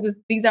course, there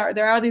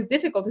are these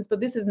difficulties, but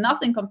this is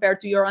nothing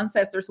compared to your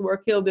ancestors who were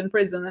killed in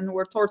prison and who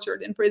were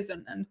tortured in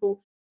prison and who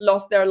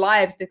lost their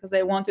lives because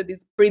they wanted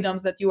these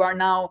freedoms that you are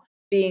now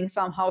being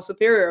somehow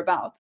superior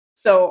about.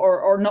 So,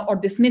 or not, or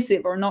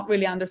dismissive, or not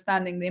really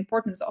understanding the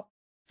importance of.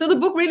 So the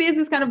book really is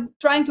this kind of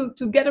trying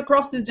to get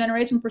across this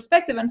generation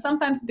perspective, and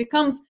sometimes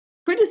becomes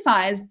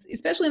criticized,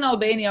 especially in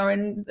Albania or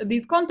in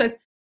these contexts,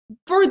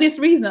 for this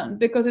reason,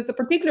 because it's a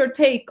particular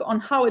take on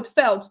how it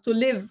felt to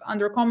live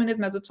under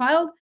communism as a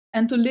child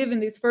and to live in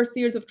these first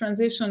years of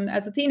transition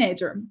as a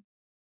teenager.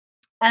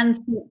 And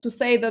to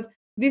say that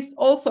this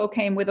also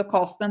came with a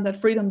cost, and that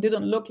freedom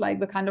didn't look like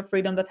the kind of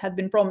freedom that had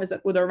been promised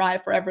that would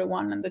arrive for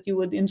everyone and that you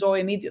would enjoy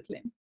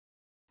immediately.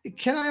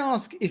 Can I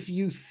ask if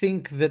you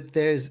think that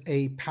there's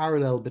a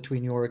parallel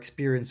between your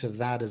experience of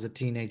that as a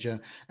teenager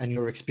and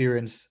your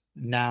experience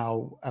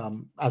now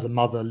as a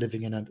mother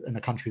living in a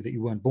country that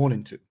you weren't born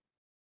into?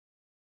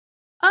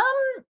 I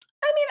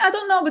mean, I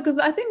don't know, because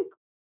I think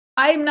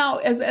I'm now,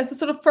 as a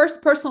sort of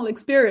first personal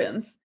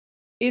experience,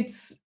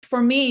 it's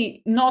for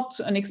me not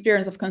an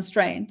experience of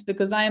constraint,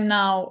 because I am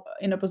now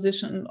in a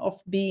position of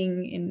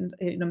being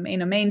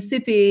in a main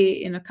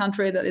city, in a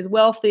country that is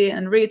wealthy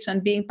and rich,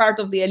 and being part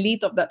of the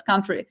elite of that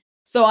country.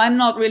 So I'm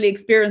not really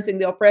experiencing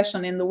the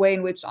oppression in the way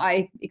in which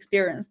I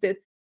experienced it.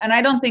 And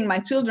I don't think my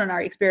children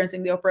are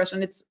experiencing the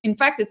oppression. In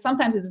fact,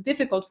 sometimes it's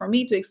difficult for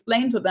me to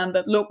explain to them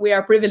that, look, we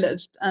are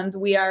privileged, and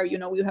we are,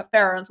 we have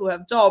parents who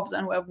have jobs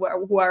and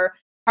who are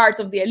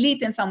part of the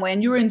elite in some way,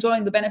 and you're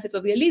enjoying the benefits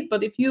of the elite.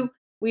 But if you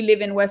we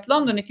live in West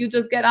London. If you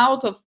just get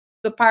out of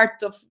the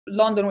part of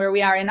London where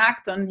we are in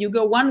Acton, you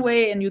go one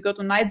way and you go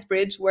to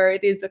Knightsbridge, where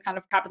it is a kind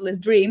of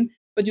capitalist dream,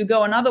 but you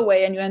go another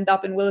way and you end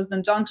up in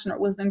Willesden Junction or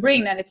Willesden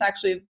Green, and it's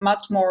actually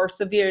much more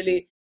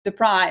severely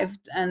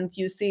deprived. And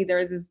you see there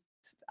is this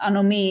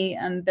anomie,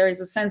 and there is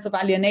a sense of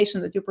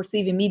alienation that you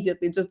perceive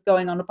immediately just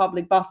going on the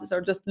public buses, or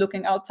just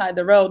looking outside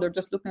the road, or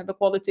just looking at the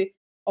quality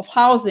of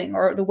housing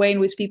or the way in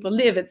which people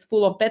live. It's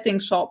full of betting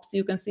shops.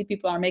 You can see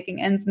people are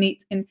making ends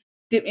meet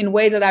in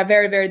ways that are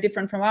very, very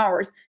different from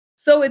ours.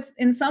 So it's,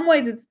 in some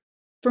ways, it's,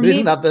 for me,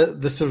 isn't that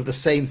the sort of the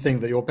same thing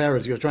that your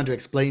parents, you're trying to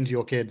explain to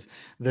your kids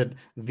that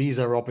these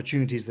are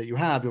opportunities that you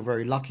have. You're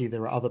very lucky.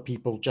 There are other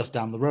people just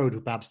down the road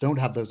who perhaps don't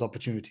have those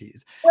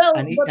opportunities. Well,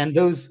 and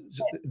those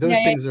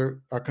things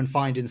are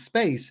confined in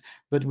space.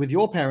 But with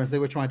your parents, they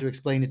were trying to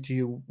explain it to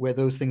you where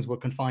those things were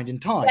confined in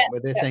time,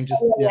 where they're saying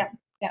just, yeah,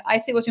 I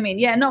see what you mean.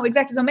 Yeah, no,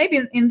 exactly. So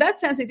maybe in that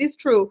sense, it is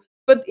true.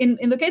 But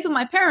in the case of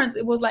my parents,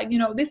 it was like,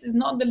 this is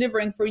not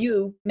delivering for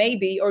you,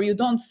 maybe, or you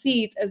don't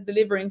see it as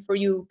delivering for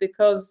you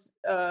because,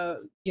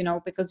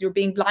 because you're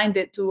being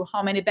blinded to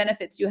how many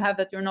benefits you have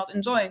that you're not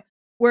enjoying.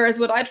 Whereas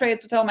what I try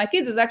to tell my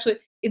kids is actually,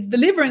 it's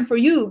delivering for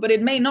you, but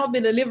it may not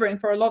be delivering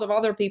for a lot of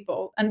other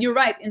people. And you're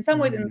right. In some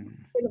ways, in the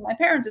case of my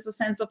parents, it's a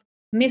sense of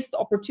missed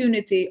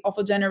opportunity of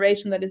a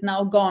generation that is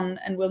now gone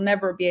and will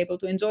never be able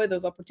to enjoy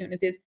those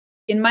opportunities.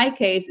 In my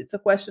case, it's a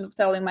question of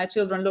telling my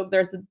children, look,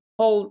 there's a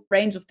whole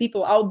range of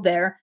people out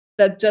there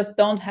that just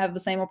don't have the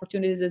same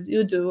opportunities as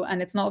you do,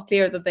 and it's not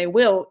clear that they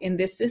will in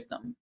this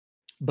system.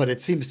 But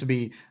it seems to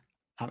be,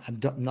 I'm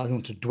not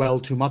going to dwell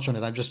too much on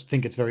it. I just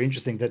think it's very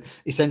interesting that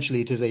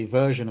essentially it is a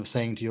version of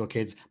saying to your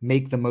kids,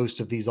 make the most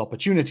of these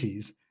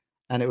opportunities.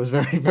 And it was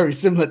very, very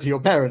similar to your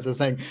parents as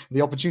saying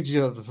the opportunity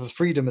of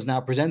freedom has now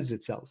presented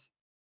itself.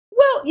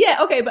 Well, yeah,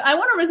 okay, but I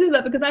want to resist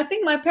that, because I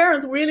think my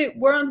parents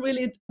weren't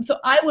really. So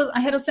I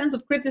had a sense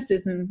of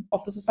criticism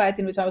of the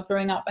society in which I was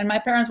growing up, and my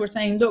parents were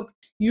saying, "Look,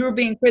 you're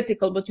being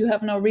critical, but you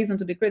have no reason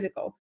to be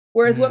critical."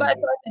 Whereas what I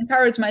try to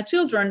encourage my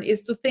children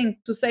is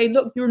to say,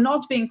 "Look, you're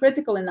not being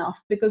critical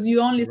enough because you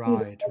only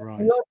see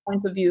from your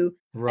point of view,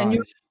 and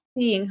you're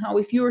seeing how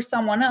if you're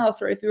someone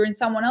else, or if you're in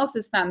someone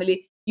else's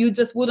family, you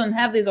just wouldn't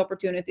have these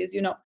opportunities.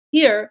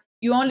 Here."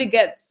 You only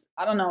get,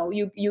 I don't know,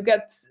 you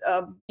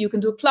can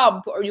do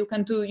club, or you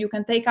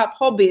can take up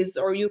hobbies,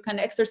 or you can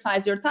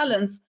exercise your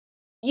talents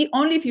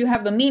only if you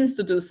have the means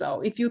to do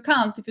so. If you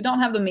don't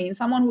have the means,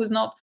 someone who is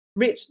not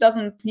rich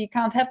he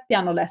can't have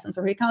piano lessons,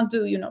 or he can't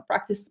do,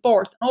 practice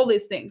sport, all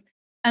these things.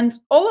 And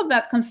all of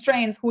that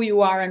constrains who you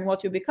are and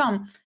what you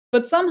become.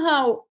 But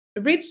somehow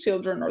rich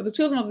children, or the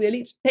children of the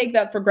elite, take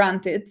that for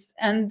granted.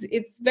 And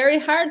it's very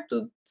hard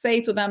to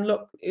say to them,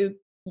 look,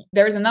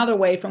 there is another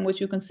way from which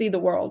you can see the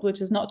world,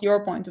 which is not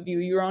your point of view.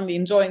 You're only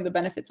enjoying the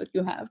benefits that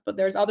you have, but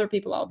there's other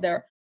people out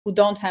there who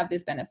don't have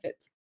these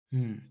benefits.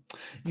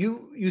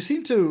 You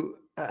seem to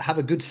have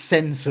a good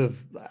sense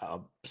of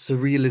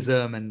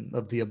surrealism and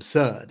of the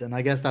absurd, and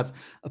I guess that's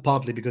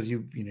partly because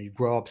you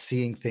grow up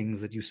seeing things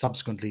that you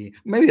subsequently,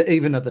 maybe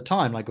even at the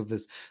time, like of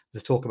this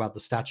talk about the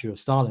statue of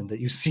Stalin,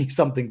 that you see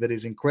something that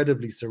is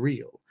incredibly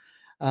surreal.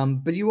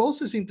 But you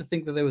also seem to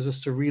think that there was a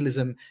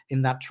surrealism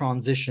in that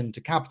transition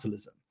to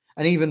capitalism.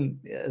 And even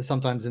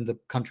sometimes in the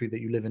country that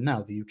you live in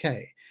now, the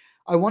UK.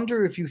 I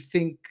wonder if you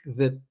think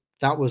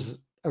that was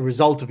a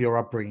result of your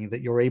upbringing,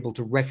 that you're able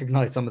to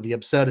recognize some of the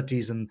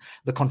absurdities and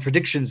the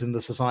contradictions in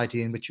the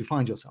society in which you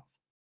find yourself.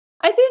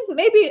 I think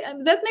maybe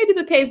that may be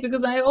the case,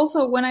 because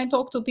when I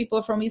talk to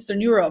people from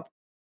Eastern Europe,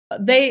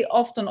 they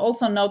often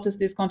also notice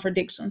these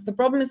contradictions. The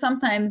problem is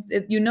sometimes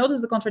you notice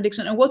the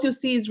contradiction, and what you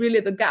see is really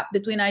the gap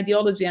between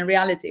ideology and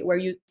reality, where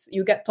you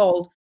get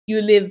told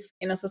you live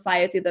in a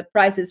society that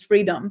prizes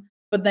freedom,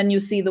 but then you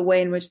see the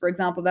way in which, for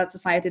example, that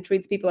society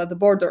treats people at the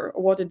border,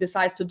 or what it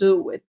decides to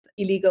do with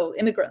illegal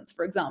immigrants,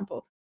 for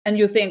example. And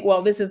you think,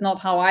 well, this is not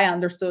how I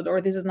understood, or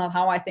this is not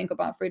how I think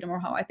about freedom, or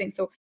how I think.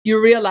 So you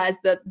realize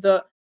that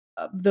the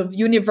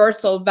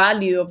universal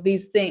value of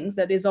these things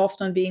that is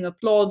often being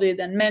applauded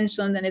and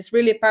mentioned, and it's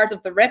really part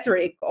of the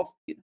rhetoric of,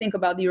 think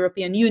about the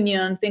European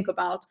Union, think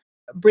about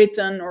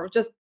Britain, or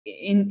just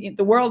in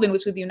the world in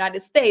which, with the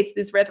United States,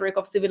 this rhetoric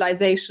of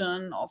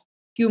civilization, of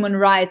human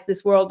rights,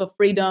 this world of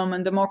freedom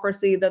and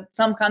democracy that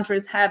some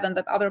countries have and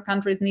that other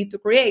countries need to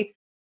create.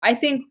 I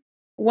think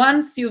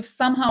once you've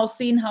somehow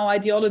seen how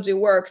ideology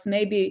works,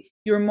 maybe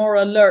you're more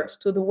alert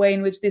to the way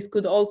in which this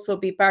could also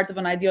be part of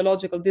an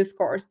ideological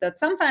discourse that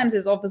sometimes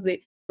is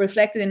obviously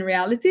reflected in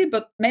reality,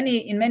 but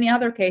in many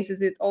other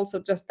cases, it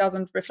also just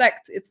doesn't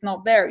reflect. It's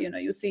not there.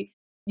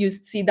 You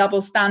see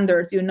double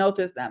standards, you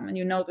notice them, and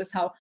you notice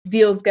how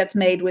deals get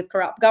made with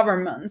corrupt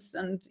governments.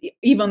 And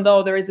even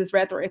though there is this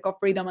rhetoric of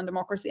freedom and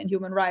democracy and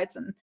human rights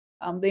and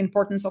the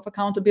importance of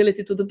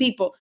accountability to the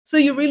people. So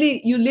you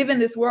live in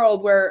this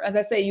world where, as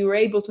I say, you're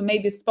able to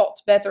maybe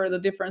spot better the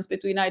difference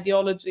between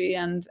ideology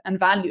and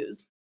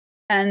values.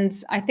 And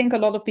I think a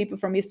lot of people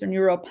from Eastern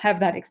Europe have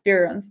that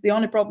experience. The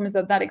only problem is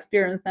that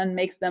experience then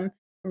makes them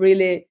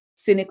really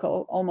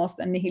cynical almost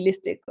and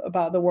nihilistic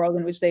about the world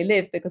in which they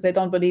live, because they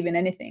don't believe in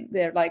anything.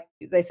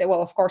 They say,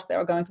 well, of course they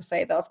are going to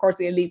say that, of course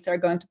the elites are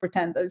going to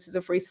pretend that this is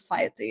a free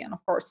society, and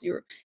of course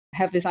you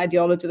have this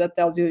ideology that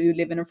tells you you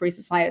live in a free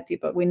society,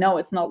 but we know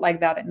it's not like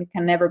that, and it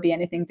can never be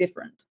anything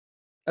different.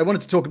 I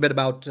wanted to talk a bit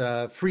about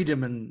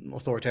freedom and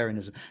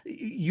authoritarianism.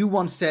 You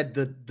once said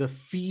that the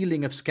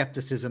feeling of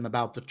skepticism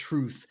about the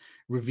truth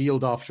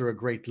revealed after a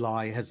great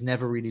lie has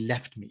never really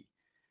left me.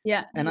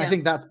 Yeah. And I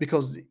think that's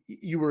because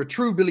you were a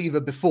true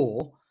believer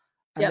before.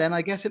 And then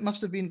I guess it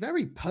must have been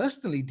very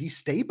personally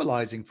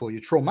destabilizing for you,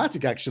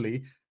 traumatic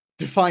actually,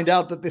 to find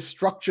out that this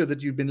structure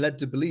that you'd been led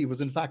to believe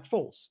was in fact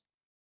false.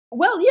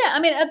 Well, yeah, I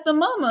mean, at the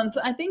moment,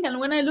 I think, and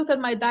when I look at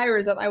my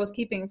diaries that I was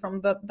keeping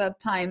from that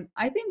time,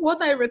 I think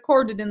what I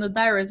recorded in the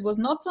diaries was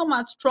not so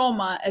much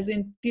trauma as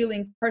in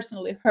feeling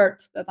personally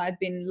hurt that I'd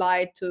been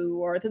lied to,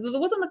 or there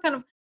wasn't a kind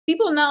of,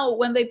 people now,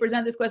 when they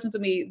present this question to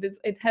me,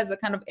 it has a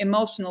kind of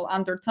emotional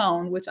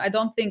undertone, which I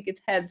don't think it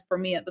had for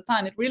me at the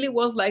time. It really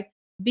was like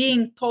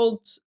being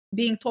taught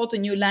a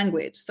new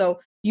language. So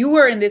you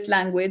were in this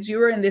language, you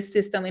were in this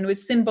system in which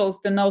symbols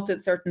denoted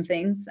certain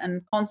things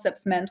and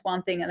concepts meant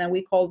one thing, and then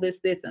we call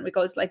this, and we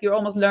call it's like you're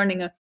almost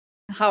learning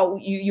how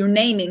you're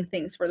naming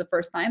things for the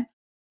first time.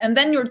 And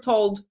then you're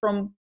told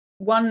from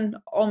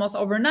almost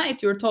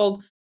overnight, you're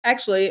told,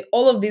 actually,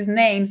 all of these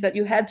names that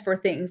you had for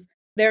things,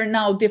 they're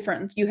now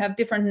different. You have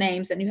different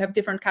names and you have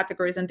different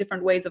categories and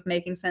different ways of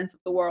making sense of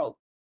the world.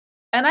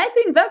 And I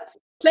think that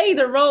played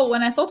a role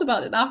when I thought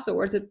about it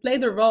afterwards. It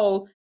played a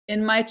role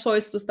in my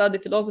choice to study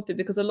philosophy,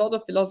 because a lot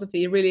of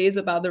philosophy really is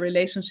about the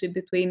relationship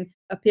between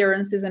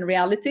appearances and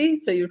reality.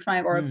 So you're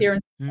trying, or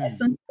appearance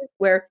essence,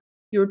 where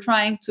you're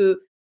trying to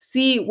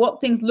see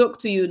what things look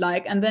to you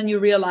like, and then you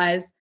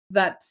realize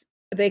that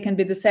they can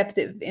be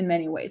deceptive in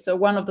many ways. So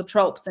one of the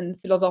tropes in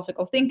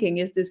philosophical thinking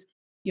is this,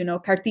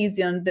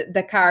 Cartesian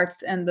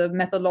Descartes and the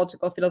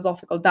methodological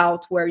philosophical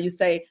doubt, where you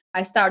say,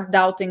 I start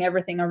doubting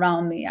everything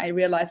around me. I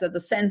realize that the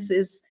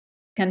senses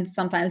can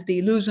sometimes be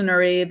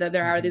illusionary, that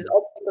there are these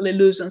optical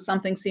illusions.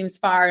 Something seems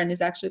far and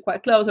is actually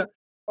quite close,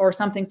 or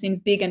something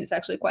seems big and it's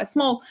actually quite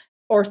small,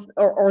 or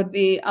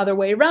the other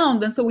way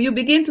around. And so you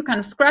begin to kind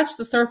of scratch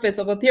the surface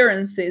of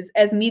appearances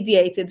as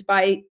mediated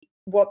by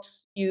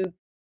the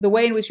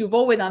way in which you've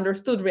always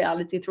understood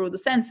reality, through the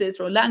senses,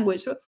 through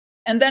language.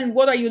 And then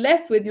what are you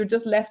left with? You're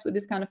just left with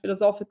this kind of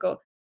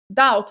philosophical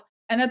doubt.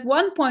 And at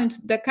one point,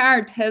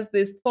 Descartes has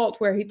this thought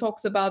where he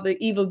talks about the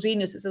evil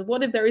genius. He says,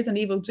 what if there is an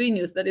evil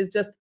genius that is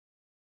just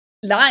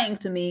lying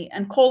to me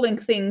and calling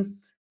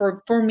things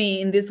for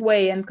me in this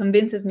way, and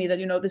convinces me that,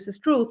 this is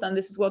truth and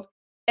this is what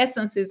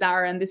essences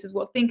are and this is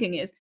what thinking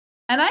is?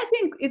 And I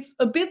think it's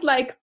a bit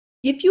like,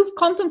 if you've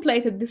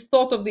contemplated this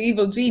thought of the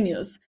evil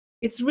genius,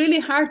 it's really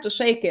hard to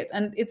shake it.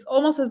 And it's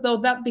almost as though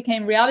that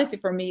became reality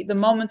for me the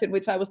moment in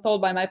which I was told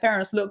by my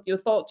parents, look, you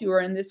thought you were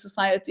in this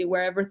society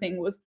where everything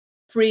was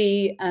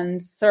free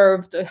and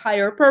served a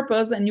higher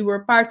purpose, and you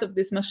were part of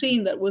this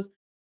machine that was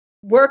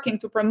working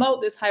to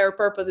promote these higher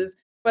purposes.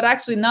 But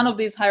actually, none of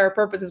these higher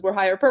purposes were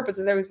higher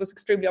purposes. It was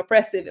extremely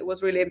oppressive. It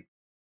was really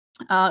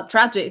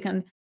tragic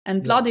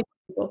and bloody.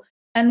 People.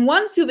 And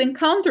once you've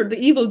encountered the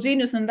evil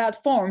genius in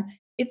that form,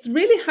 it's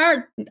really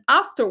hard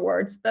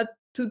afterwards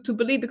to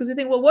believe, because you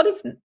think, well,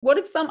 what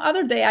if some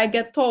other day I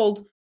get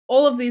told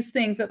all of these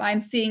things that I'm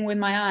seeing with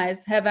my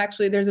eyes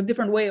there's a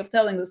different way of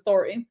telling the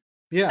story.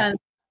 Yeah. And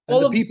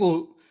all of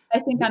people I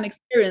think I'm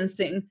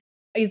experiencing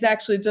is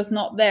actually just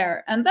not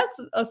there. And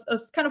that's a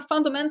kind of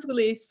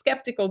fundamentally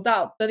skeptical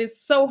doubt that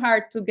is so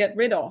hard to get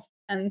rid of,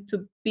 and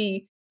to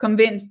be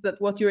convinced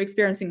that what you're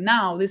experiencing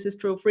now, this is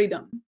true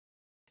freedom.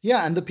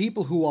 Yeah, and the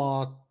people who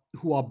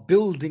are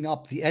building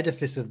up the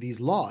edifice of these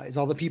lies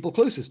are the people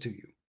closest to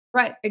you.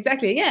 Right,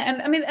 exactly. Yeah.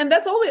 And I mean, and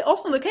that's always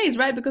often the case,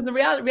 right? Because the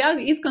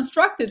reality is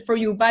constructed for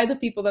you by the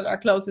people that are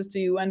closest to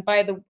you, and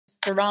by the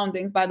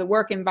surroundings, by the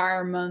work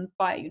environment,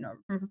 by,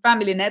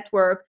 family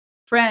network,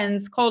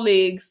 friends,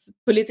 colleagues,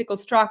 political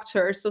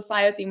structures,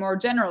 society more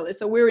generally.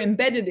 So we're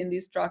embedded in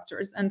these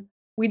structures, and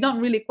we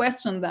don't really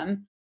question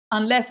them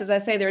unless, as I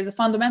say, there is a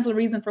fundamental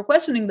reason for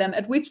questioning them,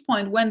 at which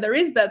point, when there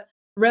is that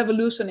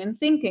revolution in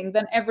thinking,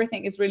 then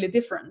everything is really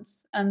different.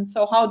 And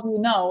so how do you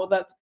know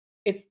that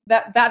it's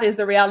that is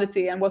the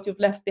reality, and what you've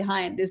left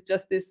behind is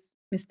just this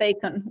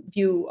mistaken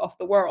view of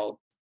the world?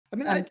 I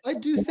mean, I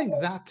do think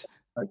that,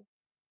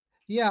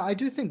 I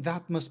do think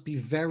that must be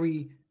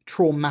very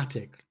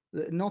traumatic,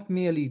 not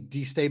merely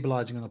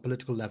destabilizing on a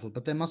political level,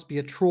 but there must be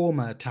a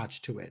trauma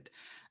attached to it.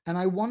 And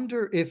I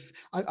wonder if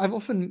I've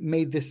often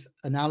made this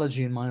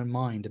analogy in my own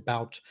mind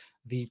about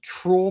the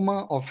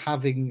trauma of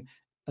having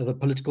the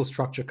political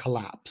structure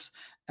collapse,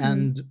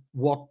 and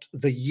what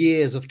the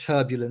years of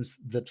turbulence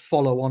that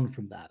follow on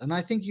from that. And I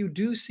think you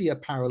do see a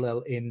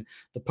parallel in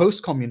the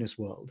post-communist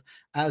world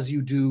as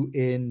you do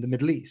in the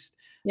Middle East.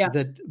 Yeah.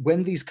 That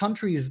when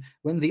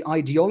the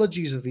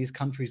ideologies of these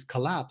countries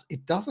collapse,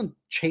 it doesn't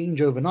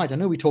change overnight. I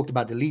know we talked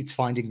about elites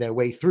finding their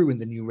way through in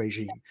the new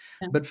regime,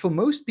 but for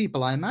most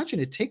people, I imagine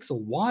it takes a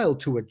while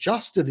to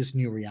adjust to this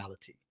new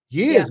reality.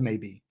 Years,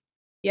 maybe.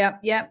 Yeah.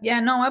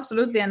 No,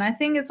 absolutely. And I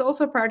think it's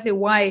also partly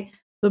why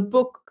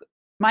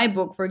my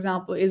book, for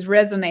example, is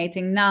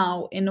resonating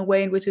now in a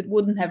way in which it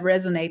wouldn't have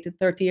resonated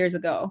 30 years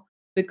ago.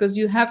 Because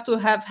you have to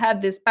have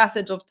had this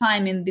passage of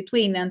time in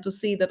between and to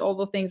see that all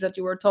the things that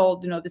you were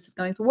told, this is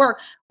going to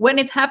work. When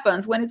it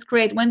happens, when it's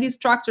created, when these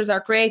structures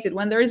are created,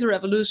 when there is a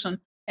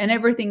revolution and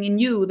everything in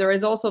you, there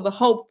is also the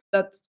hope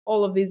that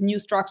all of these new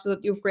structures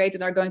that you've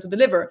created are going to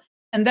deliver.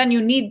 And then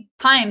you need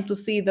time to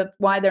see that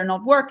why they're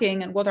not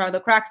working and what are the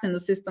cracks in the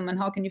system and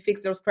how can you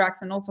fix those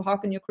cracks, and also how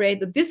can you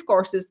create the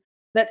discourses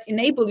that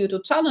enable you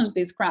to challenge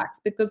these cracks.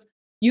 Because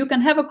you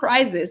can have a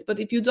crisis, but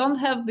if you don't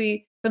have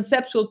the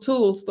conceptual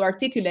tools to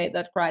articulate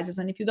that crisis,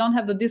 and if you don't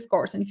have the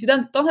discourse, and if you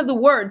don't have the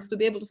words to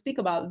be able to speak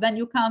about it, then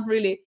you can't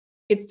really,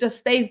 it just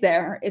stays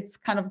there. It's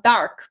kind of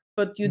dark,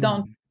 but you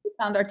can't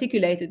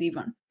articulate it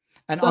even.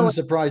 And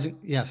unsurprising,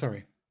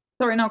 Sorry,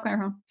 no,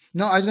 carry on.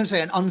 No, I was going to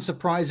say, and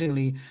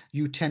unsurprisingly,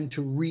 you tend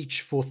to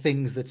reach for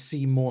things that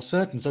seem more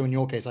certain. So in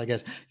your case, I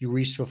guess you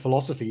reached for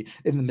philosophy.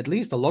 In the Middle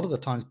East, a lot of the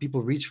times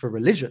people reach for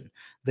religion.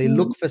 They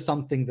look for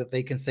something that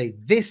they can say,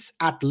 this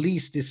at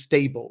least is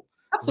stable.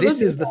 Absolutely.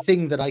 This is the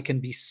thing that I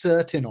can be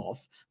certain of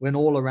when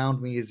all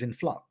around me is in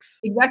flux.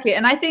 Exactly.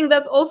 And I think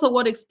that's also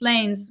what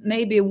explains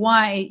maybe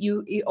why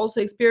you also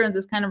experience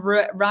this kind of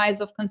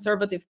rise of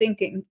conservative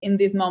thinking in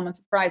these moments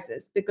of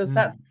crisis, because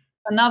that's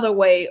another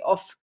way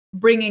of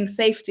bringing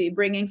safety,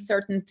 bringing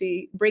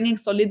certainty, bringing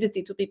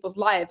solidity to people's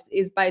lives,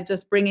 is by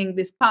just bringing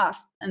this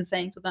past and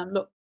saying to them,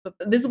 look,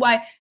 this is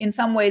why in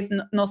some ways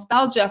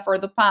nostalgia for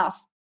the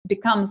past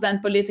becomes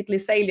then politically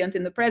salient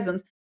in the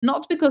present,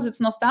 not because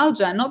it's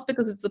nostalgia, not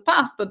because it's the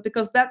past, but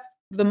because that's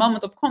the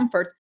moment of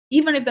comfort.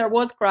 Even if there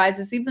was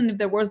crisis, even if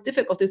there was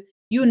difficulties,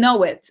 you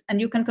know it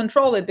and you can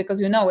control it because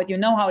you know it. You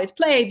know how it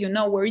played, you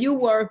know where you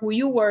were, who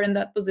you were in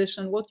that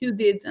position, what you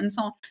did, and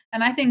so on.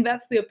 And I think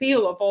that's the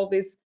appeal of all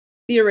these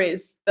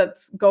theories that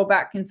go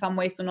back in some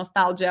ways to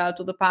nostalgia,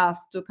 to the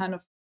past, to kind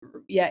of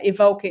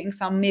evoking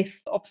some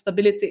myth of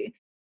stability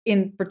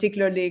in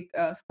particularly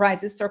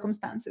crisis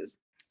circumstances.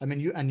 I mean,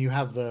 you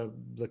have the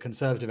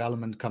conservative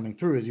element coming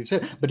through, as you've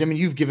said, but I mean,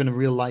 you've given a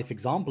real life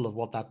example of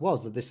what that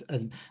was, that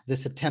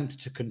this attempt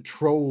to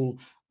control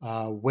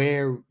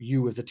where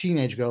you as a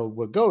teenage girl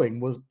were going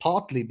was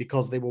partly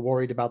because they were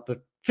worried about the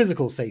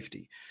physical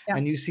safety.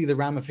 And you see the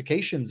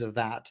ramifications of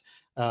that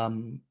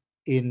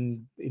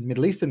in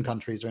Middle Eastern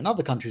countries or in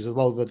other countries as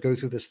well that go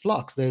through this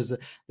flux. There's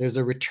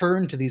a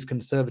return to these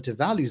conservative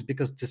values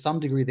because to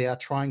some degree they are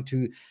trying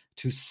to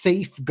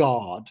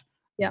safeguard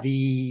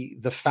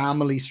the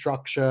family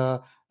structure,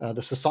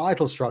 the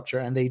societal structure,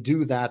 and they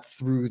do that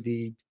through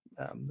the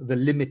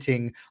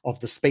limiting of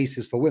the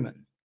spaces for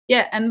women.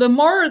 Yeah, and the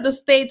more the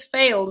state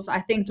fails, I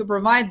think, to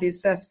provide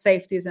these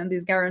safeties and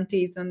these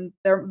guarantees, and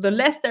the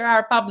less there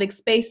are public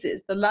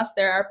spaces, the less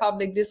there are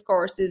public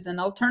discourses and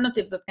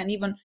alternatives that can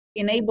even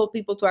enable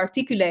people to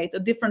articulate a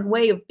different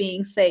way of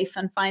being safe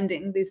and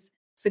finding these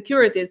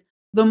securities,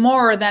 the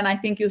more then I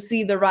think you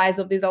see the rise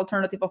of these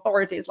alternative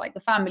authorities like the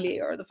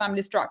family or the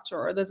family structure,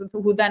 or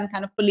who then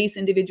kind of police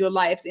individual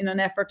lives in an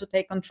effort to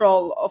take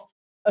control of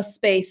a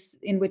space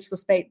in which the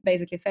state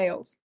basically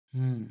fails.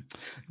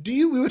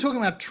 We were talking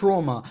about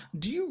trauma.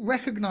 Do you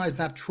recognize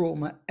that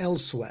trauma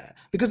elsewhere?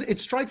 Because it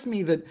strikes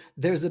me that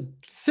there's a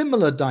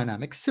similar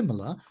dynamic,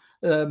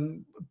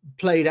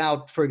 played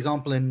out, for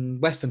example, in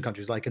Western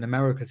countries like in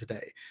America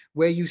today,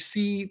 where you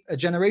see a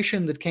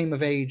generation that came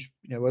of age,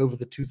 over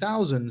the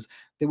 2000s.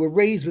 They were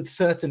raised with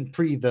certain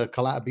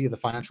the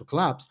financial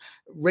collapse,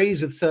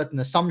 raised with certain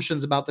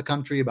assumptions about the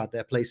country, about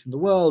their place in the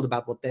world,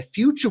 about what their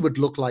future would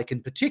look like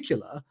in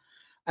particular.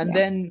 And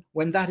then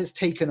when that is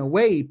taken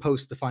away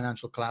post the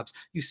financial collapse,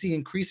 you see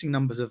increasing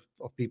numbers of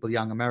people,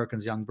 young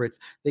Americans, young Brits,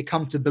 they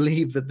come to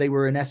believe that they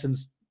were in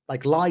essence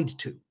like lied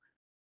to.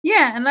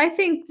 Yeah, and I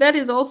think that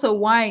is also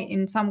why,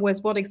 in some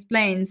ways, what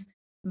explains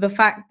the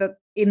fact that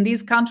in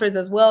these countries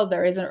as well,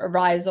 there is a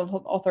rise of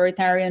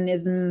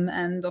authoritarianism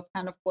and of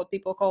kind of what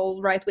people call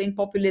right-wing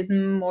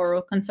populism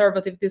or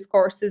conservative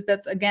discourses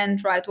that, again,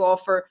 try to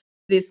offer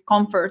this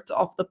comfort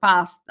of the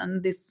past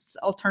and these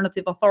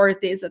alternative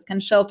authorities that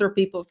can shelter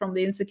people from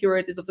the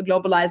insecurities of the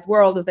globalized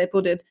world, as they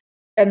put it.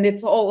 And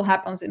this all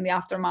happens in the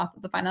aftermath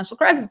of the financial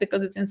crisis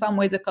because it's in some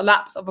ways a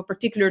collapse of a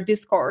particular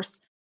discourse,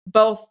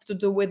 both to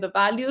do with the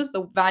values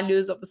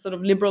of the sort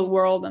of liberal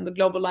world and the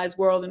globalized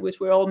world in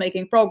which we're all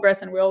making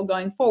progress and we're all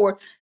going forward,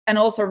 and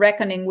also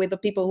reckoning with the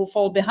people who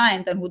fall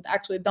behind and who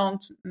actually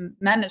don't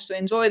manage to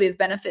enjoy these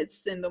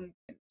benefits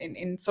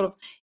in sort of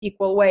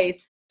equal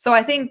ways. So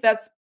I think that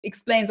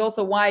explains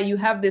also why you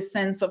have this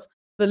sense of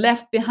the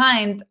left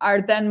behind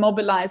are then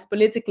mobilized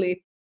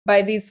politically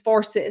by these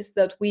forces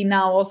that we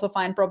now also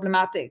find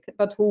problematic,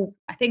 but who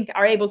I think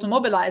are able to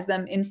mobilize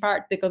them in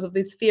part because of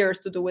these fears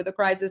to do with the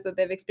crisis that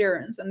they've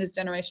experienced and this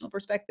generational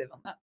perspective on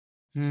that.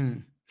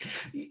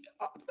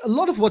 A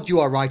lot of what you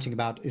are writing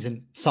about is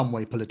in some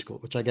way political,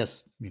 which I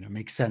guess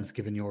makes sense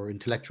given your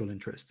intellectual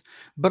interests.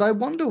 But I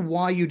wonder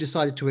why you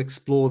decided to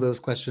explore those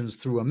questions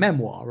through a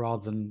memoir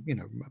rather than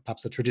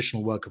perhaps a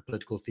traditional work of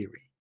political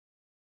theory.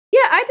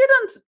 Yeah, I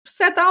didn't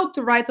set out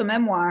to write a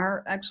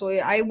memoir, actually.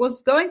 I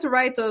was going to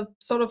write a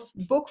sort of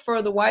book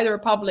for the wider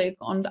public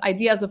on the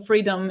ideas of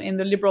freedom in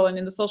the liberal and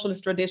in the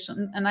socialist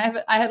tradition. And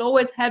I had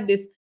always had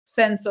this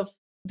sense of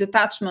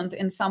detachment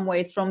in some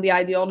ways from the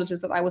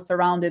ideologies that I was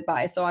surrounded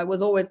by. So I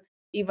was always,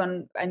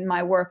 even in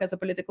my work as a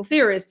political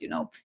theorist,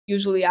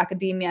 usually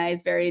academia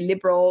is very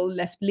liberal,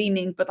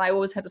 left-leaning, but I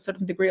always had a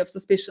certain degree of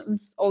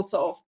suspicions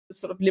also of the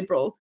sort of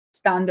liberal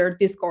standard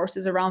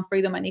discourses around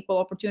freedom and equal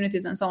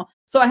opportunities and so on.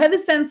 So I had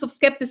this sense of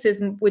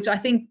skepticism, which I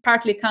think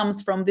partly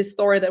comes from this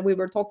story that we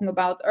were talking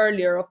about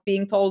earlier of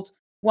being told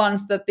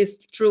once that this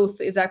truth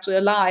is actually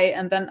a lie,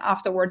 and then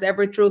afterwards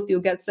every truth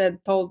you get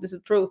told this is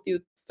truth, you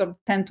sort of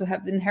tend to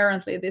have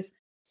inherently this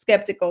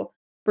skeptical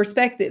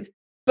perspective.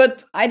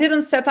 But I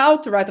didn't set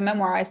out to write a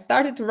memoir. I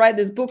started to write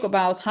this book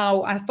about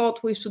how I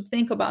thought we should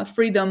think about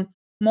freedom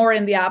more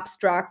in the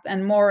abstract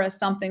and more as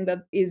something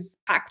that is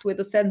packed with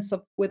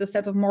a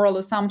set of moral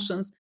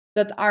assumptions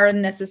that aren't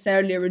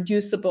necessarily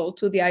reducible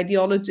to the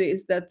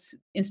ideologies that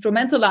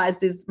instrumentalize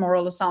these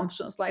moral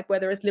assumptions, like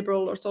whether it's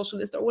liberal or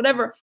socialist or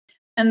whatever,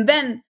 and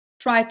then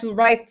try to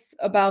write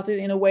about it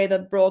in a way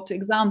that brought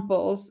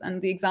examples.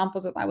 And the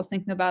examples that I was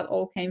thinking about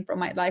all came from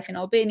my life in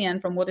Albania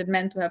and from what it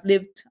meant to have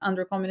lived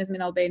under communism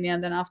in Albania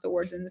and then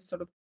afterwards in this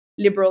sort of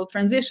liberal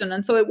transition.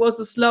 And so it was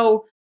a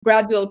slow,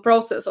 gradual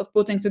process of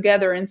putting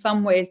together in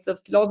some ways the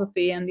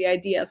philosophy and the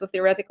ideas, the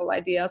theoretical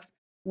ideas,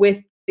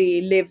 with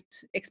the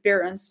lived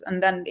experience.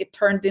 And then it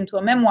turned into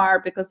a memoir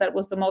because that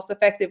was the most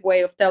effective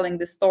way of telling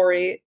this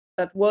story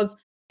that was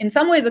in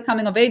some ways a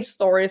coming of age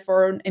story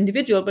for an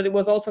individual, but it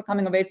was also a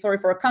coming of age story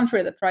for a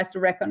country that tries to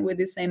reckon with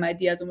the same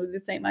ideas and with the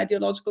same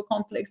ideological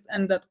conflicts,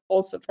 and that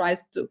also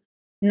tries to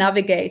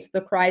navigate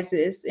the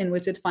crisis in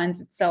which it finds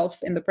itself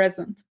in the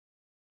present.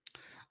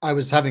 I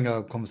was having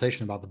a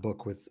conversation about the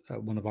book with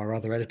one of our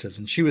other editors,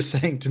 and she was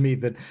saying to me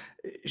that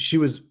she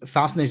was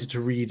fascinated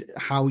to read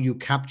how you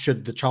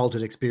captured the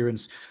childhood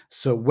experience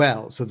so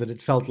well, so that it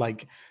felt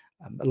like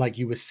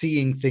you were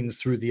seeing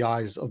things through the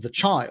eyes of the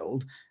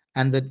child,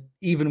 and that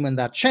even when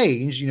that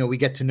changed, we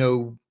get to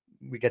know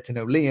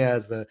Lea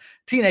as the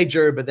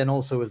teenager, but then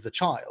also as the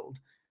child.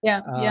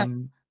 Yeah.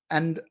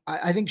 And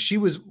I think she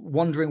was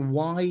wondering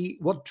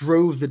what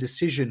drove the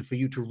decision for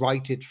you to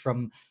write it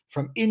from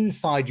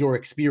inside your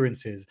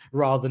experiences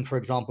rather than, for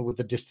example, with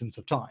the distance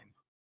of time.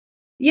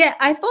 Yeah,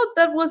 I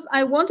thought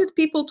I wanted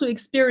people to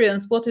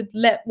experience what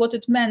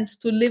it meant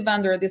to live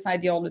under this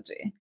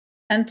ideology.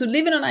 And to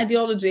live in an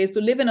ideology is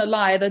to live in a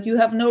lie that you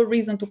have no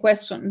reason to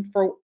question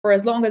for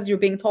as long as you're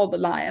being told the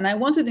lie. And I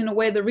wanted, in a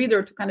way, the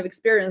reader to kind of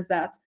experience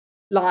that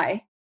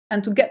lie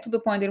and to get to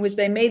the point in which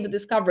they made the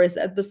discoveries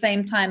at the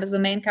same time as the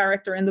main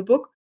character in the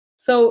book.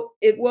 So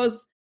it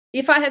was,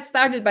 if I had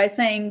started by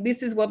saying,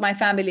 this is what my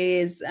family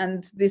is,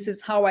 and this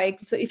is how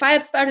so if I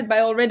had started by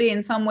already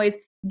in some ways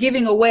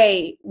giving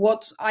away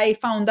what I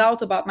found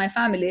out about my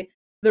family,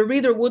 the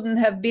reader wouldn't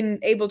have been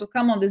able to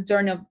come on this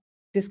journey of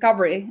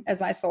discovery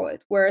as I saw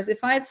it. Whereas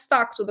if I had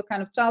stuck to the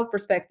kind of child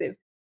perspective,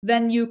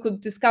 then you could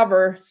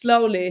discover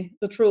slowly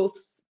the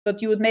truths, but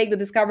you would make the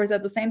discoveries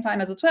at the same time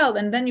as a child.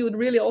 And then you would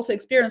really also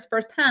experience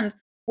firsthand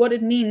what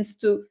it means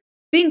to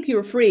think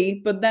you're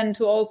free, but then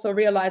to also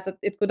realize that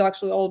it could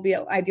actually all be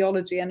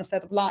ideology and a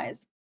set of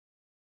lies.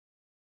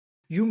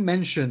 You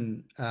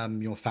mention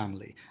your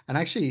family, and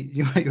actually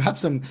you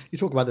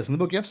talk about this in the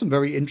book. You have some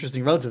very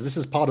interesting relatives. This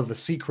is part of the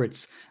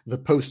secrets, the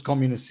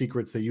post-communist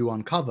secrets that you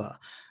uncover.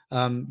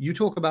 You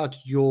talk about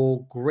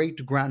your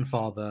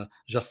great-grandfather,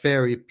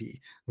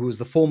 Ypi, who was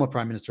the former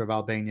prime minister of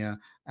Albania,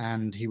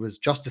 and he was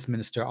justice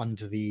minister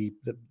under the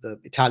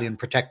Italian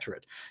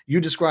protectorate. You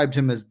described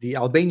him as the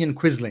Albanian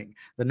quisling,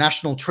 the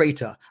national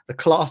traitor, the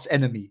class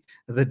enemy,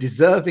 the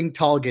deserving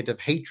target of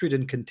hatred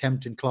and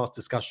contempt in class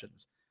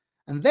discussions.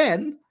 And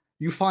then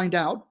you find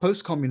out,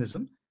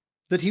 post-communism,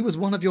 that he was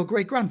one of your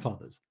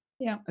great-grandfathers.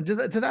 Yeah. And did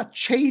that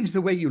change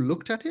the way you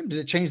looked at him? Did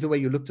it change the way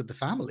you looked at the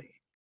family?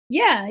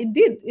 Yeah, it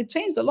did. It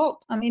changed a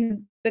lot. I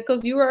mean,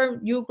 because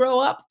you grow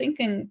up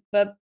thinking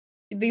that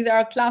these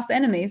are class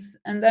enemies,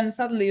 and then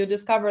suddenly you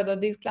discover that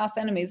these class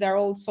enemies are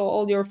also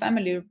all your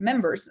family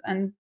members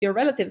and your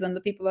relatives and the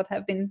people that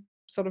have been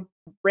sort of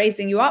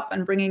raising you up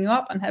and bringing you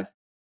up and have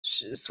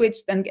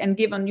switched and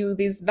given you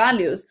these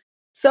values.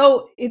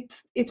 So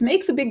it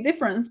makes a big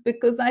difference,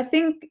 because I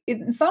think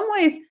in some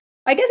ways,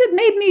 I guess it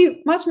made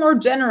me much more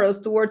generous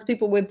towards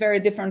people with very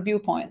different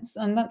viewpoints.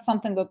 And that's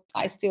something that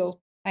I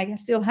still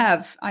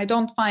have. I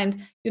don't find,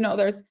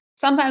 there's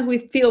sometimes we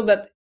feel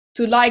that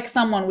to like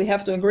someone, we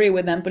have to agree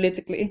with them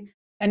politically.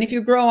 And if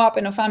you grow up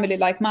in a family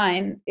like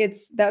mine,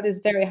 that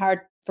is very hard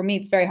for me.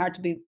 It's very hard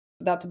to be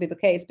the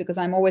case, because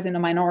I'm always in a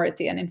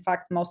minority. And in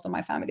fact, most of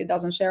my family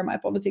doesn't share my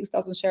politics,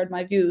 doesn't share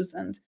my views.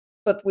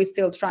 But we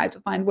still try to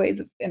find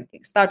ways of,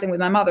 starting with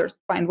my mother,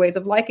 find ways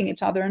of liking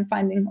each other and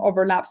finding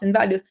overlaps in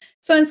values.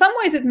 So in some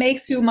ways, it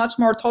makes you much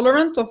more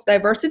tolerant of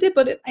diversity.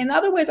 But in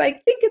other ways, I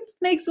think it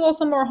makes you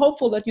also more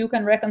hopeful that you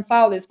can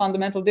reconcile these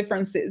fundamental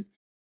differences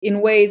in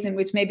ways in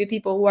which maybe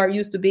people who are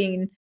used to being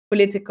in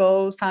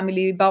political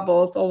family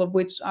bubbles, all of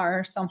which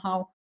are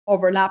somehow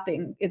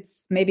overlapping,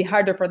 it's maybe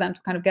harder for them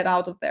to kind of get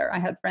out of there. I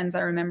had friends,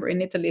 I remember,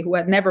 in Italy who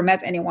had never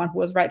met anyone who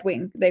was right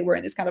wing. They were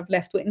in this kind of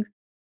left wing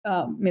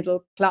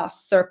middle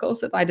class circles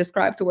that I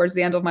described towards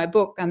the end of my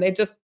book, and they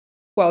just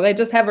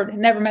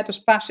never met a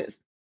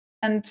fascist.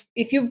 And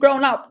if you've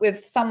grown up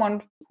with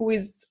someone who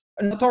is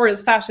a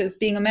notorious fascist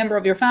being a member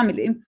of your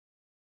family,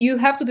 you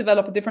have to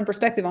develop a different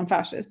perspective on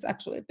fascists,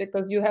 actually,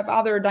 because you have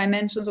other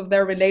dimensions of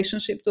their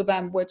relationship to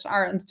them, which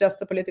aren't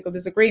just a political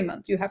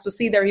disagreement. You have to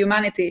see their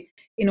humanity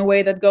in a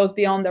way that goes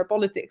beyond their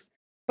politics.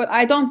 But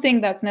I don't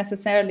think that's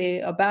necessarily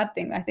a bad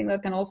thing. I think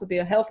that can also be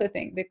a healthy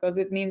thing, because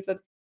it means that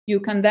you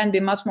can then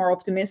be much more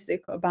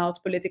optimistic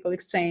about political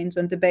exchange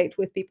and debate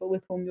with people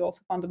with whom you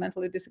also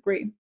fundamentally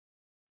disagree.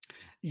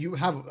 You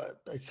have,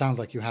 it sounds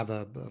like you have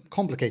a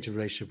complicated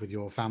relationship with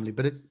your family,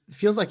 but it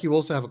feels like you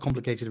also have a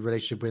complicated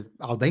relationship with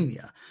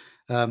Albania.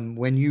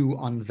 When you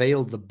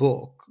unveiled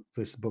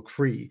this book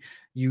Free,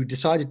 you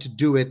decided to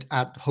do it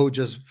at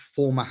Hoxha's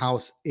former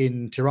house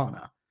in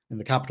Tirana, in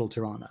the capital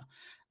Tirana.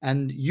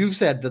 And you've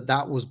said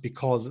that was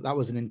because that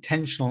was an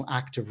intentional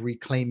act of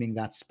reclaiming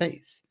that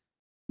space.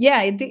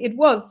 Yeah, it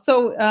was.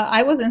 So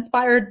I was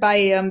inspired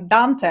by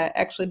Dante,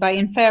 actually, by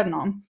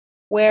Inferno,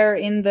 where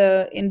in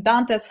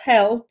Dante's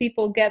hell,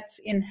 people get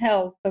in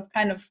hell the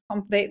kind of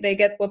they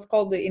get what's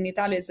called in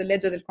Italian is the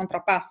legge del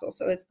contrappasso.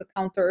 So it's the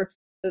counter.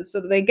 So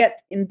they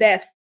get in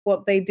death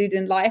what they did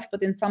in life,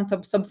 but in some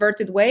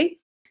subverted way.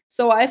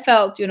 So I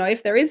felt,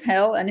 if there is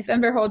hell, and if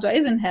Enver Hoxha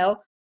is in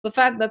hell, the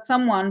fact that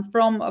someone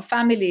from a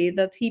family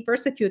that he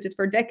persecuted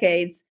for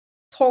decades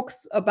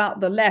talks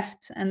about the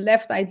left and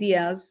left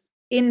ideas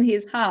in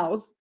his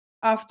house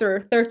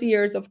after 30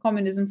 years of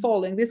communism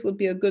falling, this would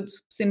be a good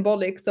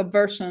symbolic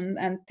subversion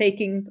and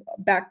taking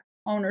back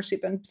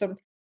ownership and sort of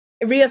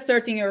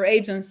reasserting your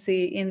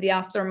agency in the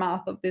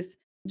aftermath of this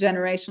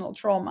generational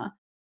trauma.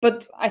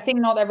 But I think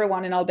not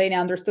everyone in Albania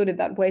understood it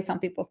that way. Some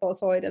people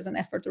saw it as an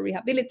effort to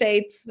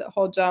rehabilitate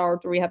Hoxha or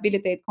to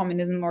rehabilitate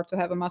communism or to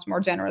have a much more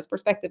generous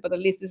perspective. But at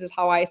least this is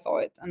how I saw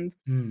it. And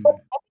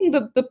I think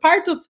the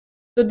part of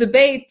the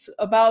debate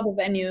about the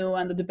venue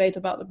and the debate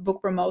about the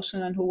book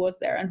promotion and who was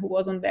there and who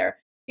wasn't there,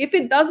 if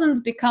it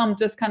doesn't become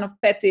just kind of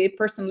petty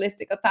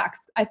personalistic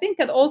attacks, I think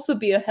can also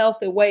be a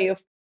healthy way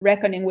of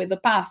reckoning with the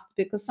past,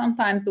 because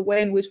sometimes the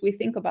way in which we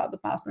think about the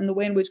past and the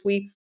way in which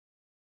we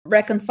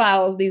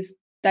reconcile these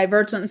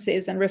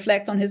divergences and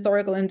reflect on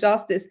historical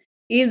injustice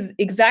is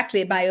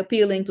exactly by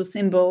appealing to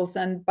symbols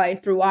and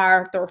through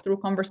art or through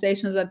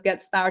conversations that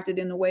get started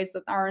in ways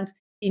that aren't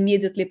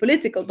immediately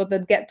political, but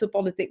that get to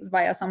politics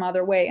via some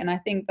other way. And I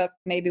think that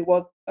maybe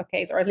was a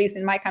case, or at least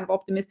in my kind of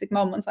optimistic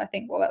moments, I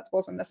think, well, that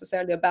wasn't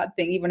necessarily a bad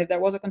thing. Even if there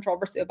was a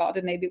controversy about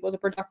it, maybe it was a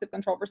productive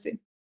controversy.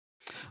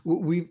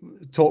 We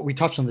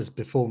touched on this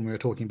before when we were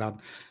talking about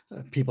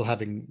people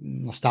having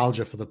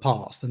nostalgia for the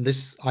past, and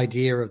this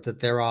idea of that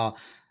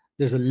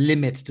there's a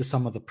limit to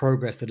some of the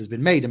progress that has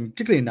been made, and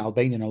particularly in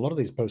Albania and a lot of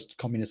these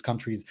post-communist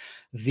countries,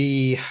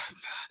 the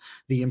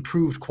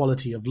improved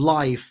quality of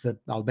life that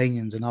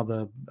Albanians and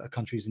other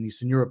countries in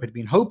Eastern Europe had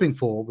been hoping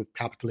for with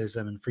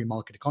capitalism and free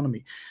market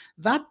economy,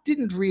 that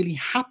didn't really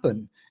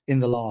happen in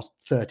the last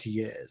 30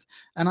 years.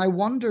 And I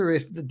wonder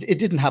if it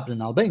didn't happen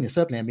in Albania,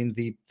 certainly. I mean,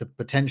 the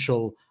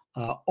potential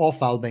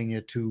of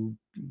Albania to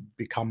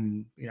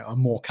become a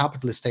more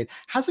capitalist state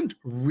hasn't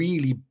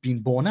really been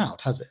borne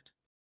out, has it?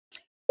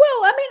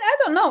 Well, I mean, I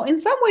don't know. In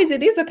some ways,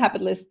 it is a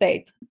capitalist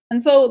state.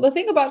 And so the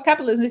thing about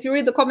capitalism, if you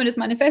read the Communist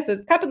Manifesto,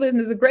 capitalism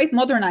is a great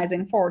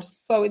modernizing force.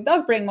 So it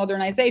does bring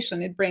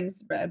modernization. It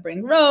brings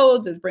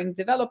roads, it brings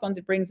development,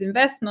 it brings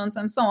investments,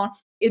 and so on.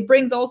 It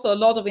brings also a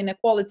lot of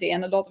inequality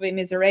and a lot of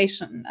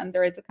immiseration. And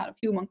there is a kind of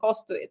human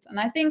cost to it. And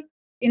I think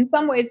in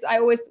some ways,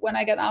 when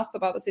I get asked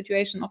about the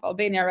situation of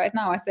Albania right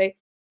now, I say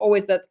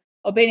always that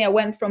Albania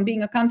went from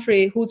being a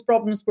country whose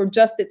problems were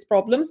just its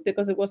problems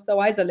because it was so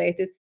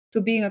isolated, to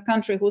being a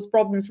country whose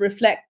problems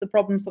reflect the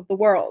problems of the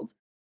world.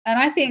 And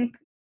I think,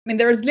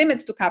 there is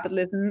limits to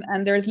capitalism,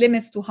 and there's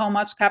limits to how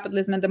much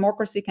capitalism and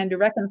democracy can be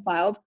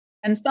reconciled.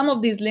 And some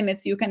of these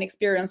limits you can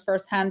experience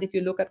firsthand if you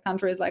look at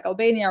countries like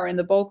Albania or in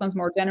the Balkans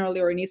more generally,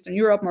 or in Eastern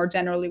Europe more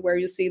generally, where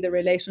you see the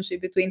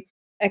relationship between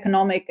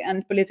economic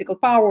and political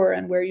power,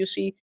 and where you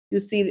see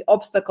the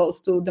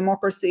obstacles to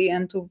democracy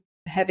and to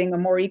having a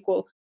more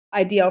equal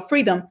idea of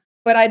freedom.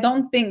 But I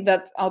don't think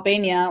that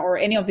Albania or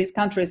any of these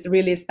countries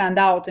really stand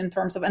out in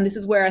terms of, and this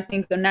is where I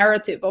think the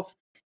narrative of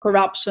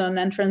corruption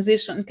and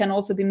transition can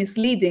also be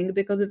misleading,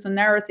 because it's a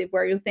narrative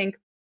where you think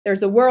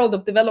there's a world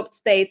of developed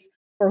states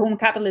for whom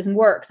capitalism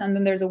works, and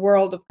then there's a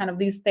world of kind of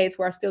these states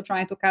who are still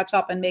trying to catch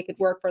up and make it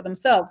work for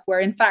themselves, where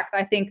in fact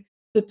I think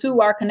the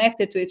two are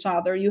connected to each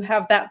other. You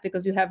have that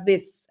because you have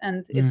this,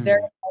 and it's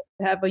very hard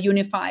to have a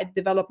unified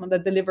development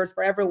that delivers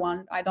for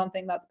everyone. I don't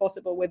think that's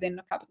possible within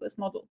a capitalist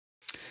model.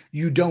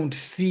 You don't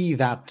see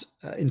that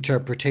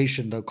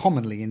interpretation, though,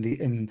 commonly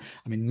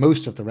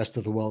most of the rest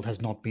of the world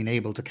has not been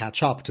able to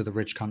catch up to the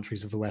rich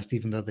countries of the West,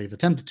 even though they've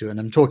attempted to. And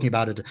I'm talking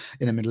about it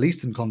in a Middle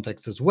Eastern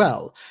context as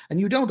well. And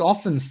you don't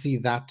often see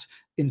that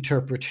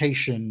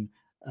interpretation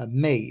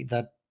made,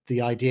 that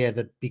the idea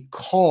that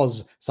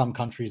because some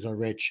countries are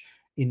rich,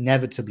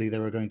 inevitably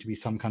there are going to be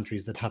some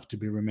countries that have to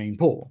remain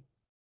poor.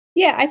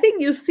 Yeah, I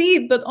think you see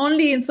it, but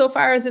only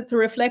insofar as it's a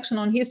reflection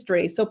on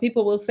history. So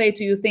people will say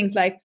to you things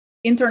like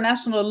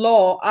international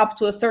law up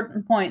to a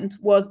certain point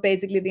was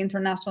basically the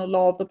international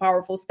law of the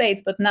powerful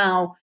states, but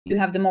now you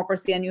have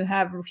democracy and you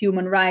have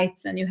human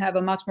rights and you have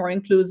a much more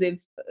inclusive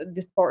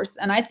discourse.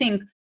 And I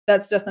think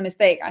that's just a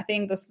mistake. I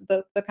think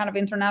the kind of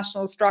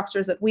international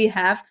structures that we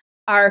have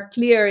are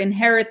clear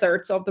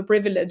inheritors of the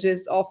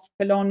privileges of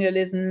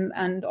colonialism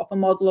and of a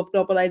model of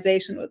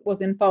globalization that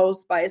was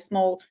imposed by a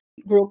small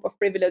group of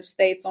privileged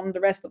states on the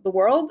rest of the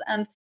world.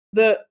 And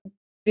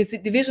this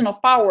division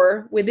of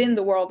power within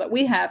the world that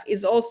we have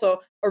is also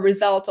a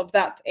result of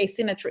that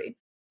asymmetry.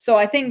 So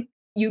I think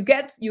you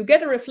get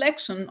a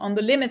reflection on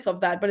the limits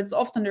of that, but it's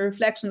often a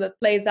reflection that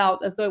plays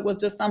out as though it was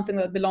just something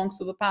that belongs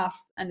to the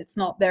past and it's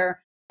not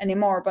there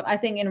anymore. But I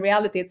think in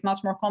reality it's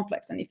much more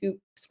complex, and if you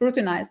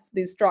scrutinize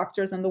these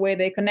structures and the way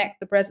they connect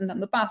the present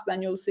and the past,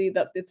 then you'll see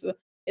that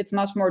it's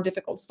much more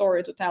difficult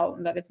story to tell,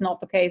 and that it's not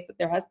the case that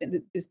there has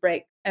been this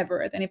break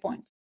ever at any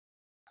point.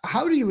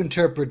 How do you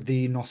interpret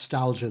the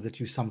nostalgia that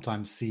you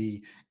sometimes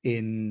see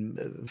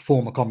in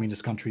former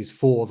communist countries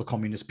for the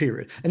communist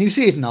period? And you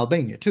see it in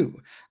Albania too,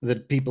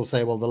 that people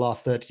say, well, the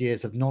last 30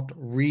 years have not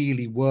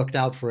really worked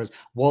out for us.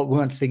 Well,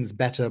 weren't things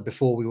better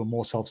before we were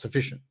more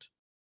self-sufficient?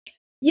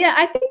 Yeah,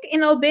 I think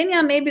in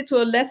Albania, maybe to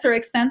a lesser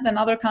extent than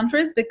other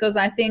countries, because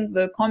I think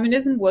the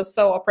communism was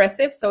so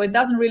oppressive. So it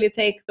doesn't really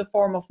take the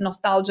form of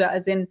nostalgia,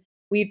 as in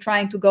we're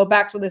trying to go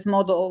back to this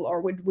model,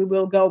 or we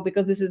will go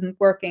because this isn't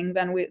working.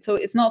 So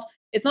it's not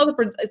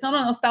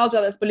a nostalgia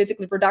that's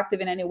politically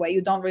productive in any way.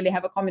 You don't really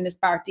have a communist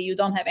party. You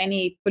don't have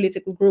any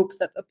political groups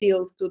that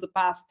appeals to the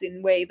past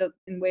in ways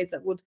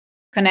that would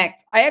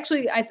connect. I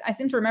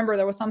seem to remember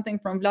there was something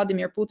from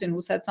Vladimir Putin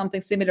who said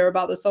something similar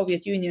about the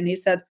Soviet Union. He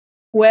said,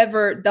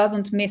 whoever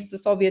doesn't miss the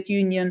Soviet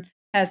Union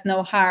has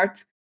no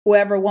heart.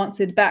 Whoever wants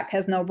it back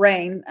has no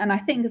brain. And I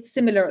think it's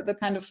similar, the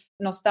kind of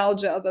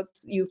nostalgia that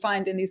you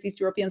find in these East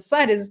European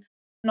societies,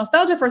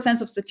 nostalgia for a sense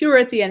of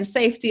security and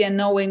safety and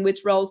knowing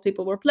which roles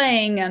people were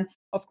playing. And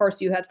of course,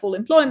 you had full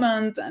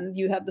employment and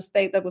you had the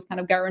state that was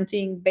kind of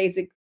guaranteeing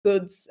basic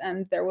goods.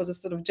 And there was a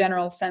sort of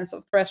general sense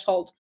of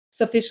threshold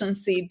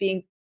sufficiency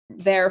being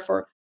there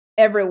for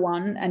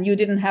everyone, and you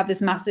didn't have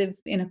this massive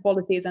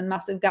inequalities and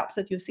massive gaps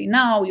that you see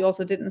now. You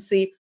also didn't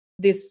see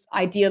this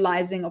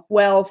idealizing of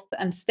wealth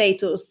and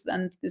status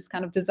and this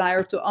kind of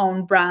desire to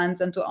own brands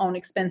and to own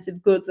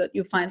expensive goods that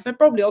you find, but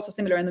probably also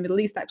similar in the Middle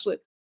East, actually.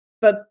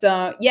 But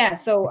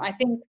so I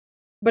think,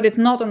 but it's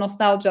not a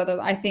nostalgia that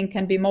I think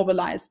can be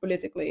mobilized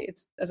politically.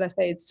 It's, as I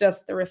say, it's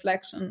just a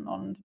reflection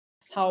on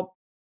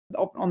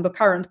the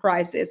current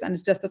crisis, and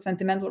it's just a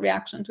sentimental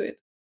reaction to it.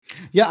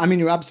 Yeah, I mean,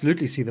 you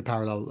absolutely see the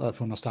parallel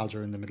for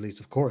nostalgia in the Middle East,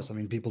 of course. I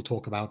mean, people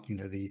talk about,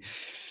 the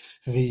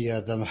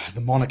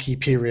monarchy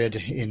period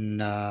in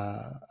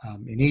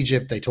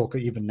Egypt. They talk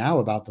even now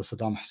about the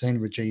Saddam Hussein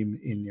regime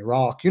in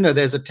Iraq.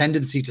 There's a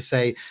tendency to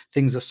say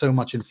things are so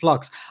much in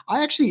flux.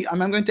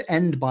 I'm going to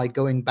end by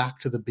going back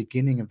to the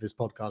beginning of this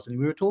podcast, and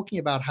we were talking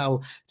about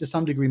how, to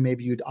some degree,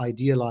 maybe you'd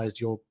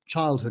idealized your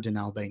childhood in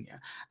Albania,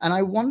 and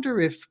I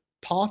wonder if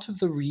part of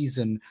the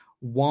reason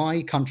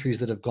why countries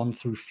that have gone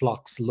through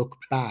flux look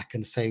back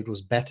and say it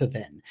was better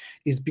then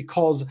is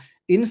because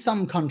in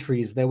some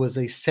countries there was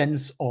a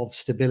sense of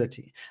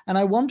stability. And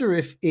I wonder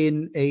if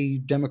in a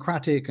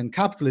democratic and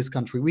capitalist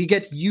country we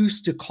get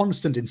used to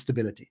constant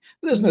instability.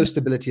 There's no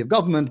stability of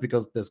government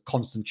because there's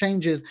constant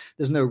changes.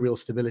 There's no real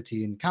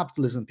stability in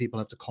capitalism. People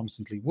have to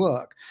constantly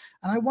work.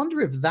 And I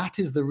wonder if that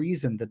is the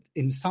reason that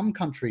in some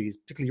countries,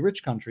 particularly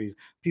rich countries,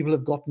 people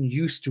have gotten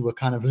used to a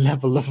kind of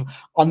level of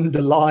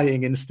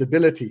underlying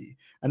instability.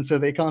 And so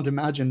they can't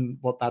imagine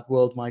what that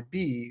world might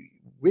be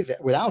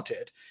without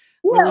it.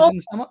 Whereas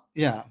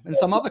in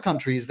some other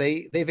countries,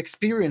 they've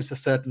experienced a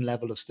certain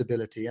level of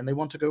stability and they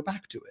want to go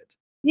back to it.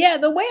 Yeah,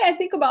 the way I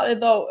think about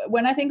it, though,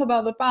 when I think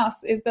about the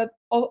past, is that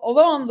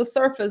although on the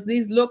surface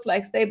these look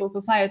like stable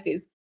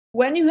societies,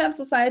 when you have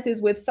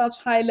societies with such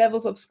high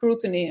levels of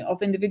scrutiny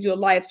of individual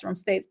lives from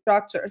state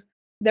structures,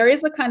 there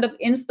is a kind of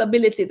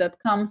instability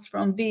that comes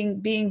from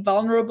being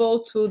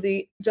vulnerable to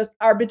the just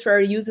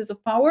arbitrary uses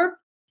of power.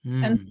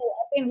 And so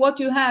I think what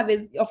you have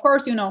is, of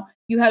course,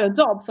 you had a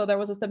job, so there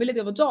was a stability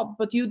of a job,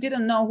 but you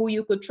didn't know who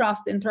you could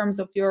trust in terms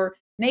of your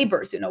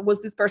neighbors. Was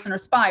this person a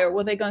spy, or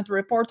were they going to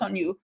report on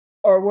you,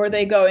 or were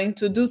they going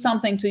to do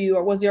something to you,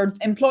 or was your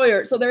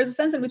employer? So there is a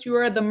sense in which you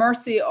were at the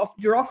mercy of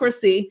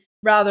bureaucracy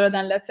rather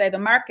than, let's say, the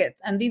market.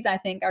 And these, I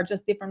think, are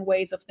just different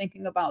ways of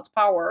thinking about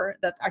power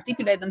that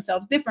articulate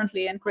themselves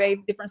differently and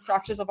create different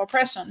structures of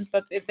oppression,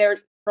 but they're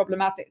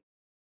problematic.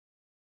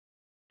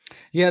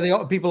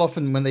 Yeah, people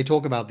often, when they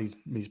talk about these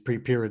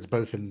periods,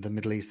 both in the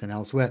Middle East and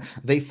elsewhere,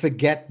 they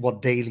forget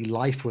what daily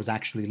life was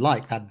actually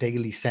like. That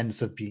daily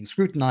sense of being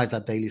scrutinized,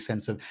 that daily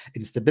sense of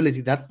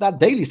instability, that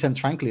daily sense,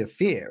 frankly, of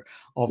fear,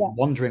 of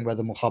wondering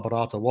whether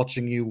mukhabarat are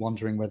watching you,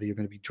 wondering whether you're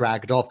going to be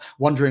dragged off,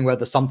 wondering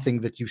whether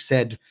something that you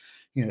said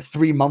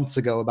 3 months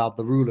ago about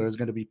the ruler is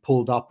going to be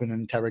pulled up in an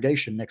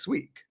interrogation next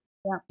week.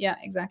 Yeah,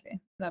 exactly.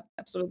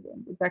 Absolutely,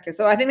 exactly.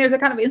 So I think there's a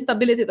kind of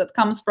instability that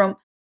comes from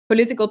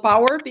political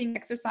power being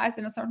exercised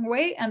in a certain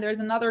way, and there's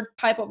another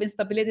type of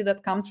instability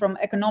that comes from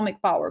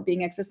economic power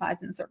being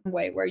exercised in a certain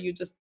way, where you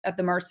just at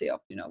the mercy of,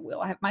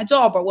 will I have my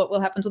job, or what will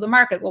happen to the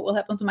market, what will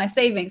happen to my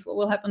savings, what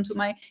will happen to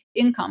my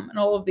income, and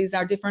all of these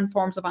are different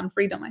forms of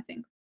unfreedom, I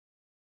think.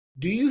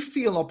 Do you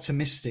feel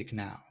optimistic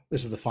now?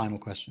 This is the final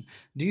question.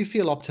 Do you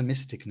feel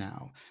optimistic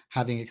now,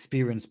 having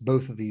experienced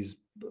both of these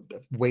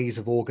ways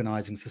of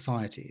organizing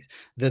societies,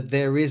 that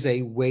there is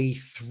a way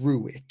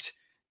through it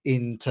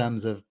in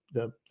terms of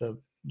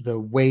the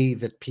way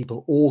that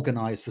people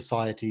organize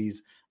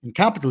societies in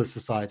capitalist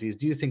societies?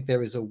 Do you think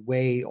there is a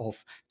way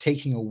of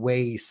taking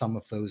away some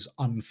of those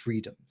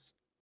unfreedoms?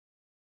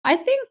 I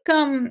think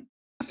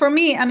for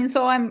me, I mean,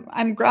 so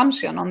I'm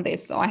Gramscian on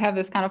this. So I have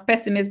this kind of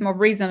pessimism of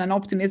reason and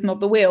optimism of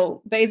the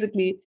will.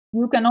 Basically,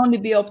 you can only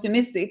be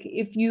optimistic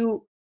if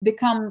you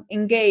become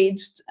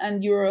engaged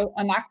and you're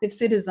an active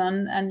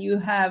citizen and you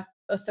have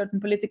a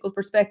certain political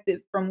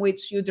perspective from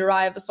which you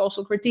derive a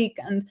social critique.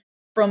 And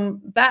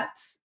from that,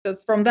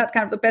 because from that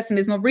kind of the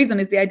pessimism of reason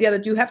is the idea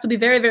that you have to be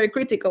very, very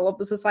critical of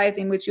the society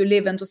in which you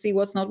live and to see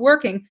what's not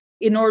working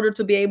in order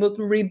to be able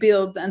to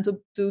rebuild and to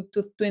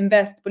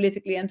invest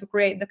politically and to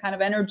create the kind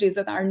of energies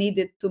that are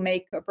needed to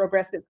make a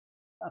progressive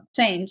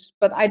change.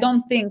 But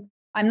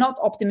I'm not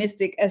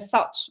optimistic as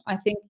such. I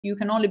think you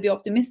can only be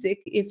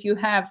optimistic if you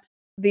have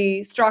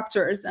the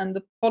structures and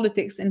the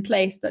politics in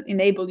place that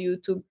enable you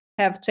to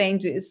have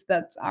changes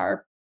that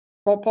are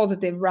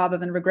positive rather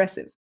than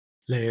regressive.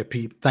 Lea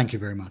Ypi, thank you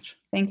very much.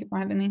 Thank you for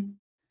having me.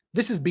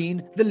 This has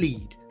been The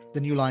Lead, the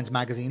New Lines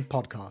Magazine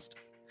podcast.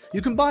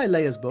 You can buy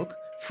Lea's book,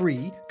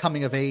 free,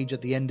 Coming of Age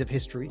at the End of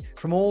History,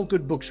 from all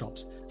good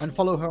bookshops, and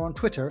follow her on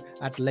Twitter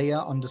at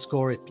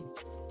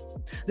Lea_Ypi.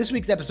 This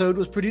week's episode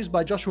was produced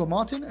by Joshua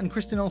Martin and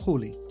Christin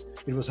Kholy.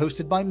 It was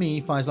hosted by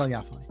me, Faisal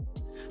Al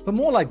Yafai. For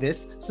more like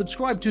this,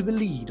 subscribe to The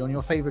Lead on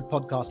your favorite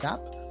podcast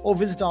app or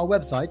visit our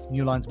website,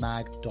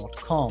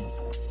 newlinesmag.com.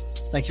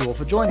 Thank you all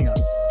for joining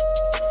us.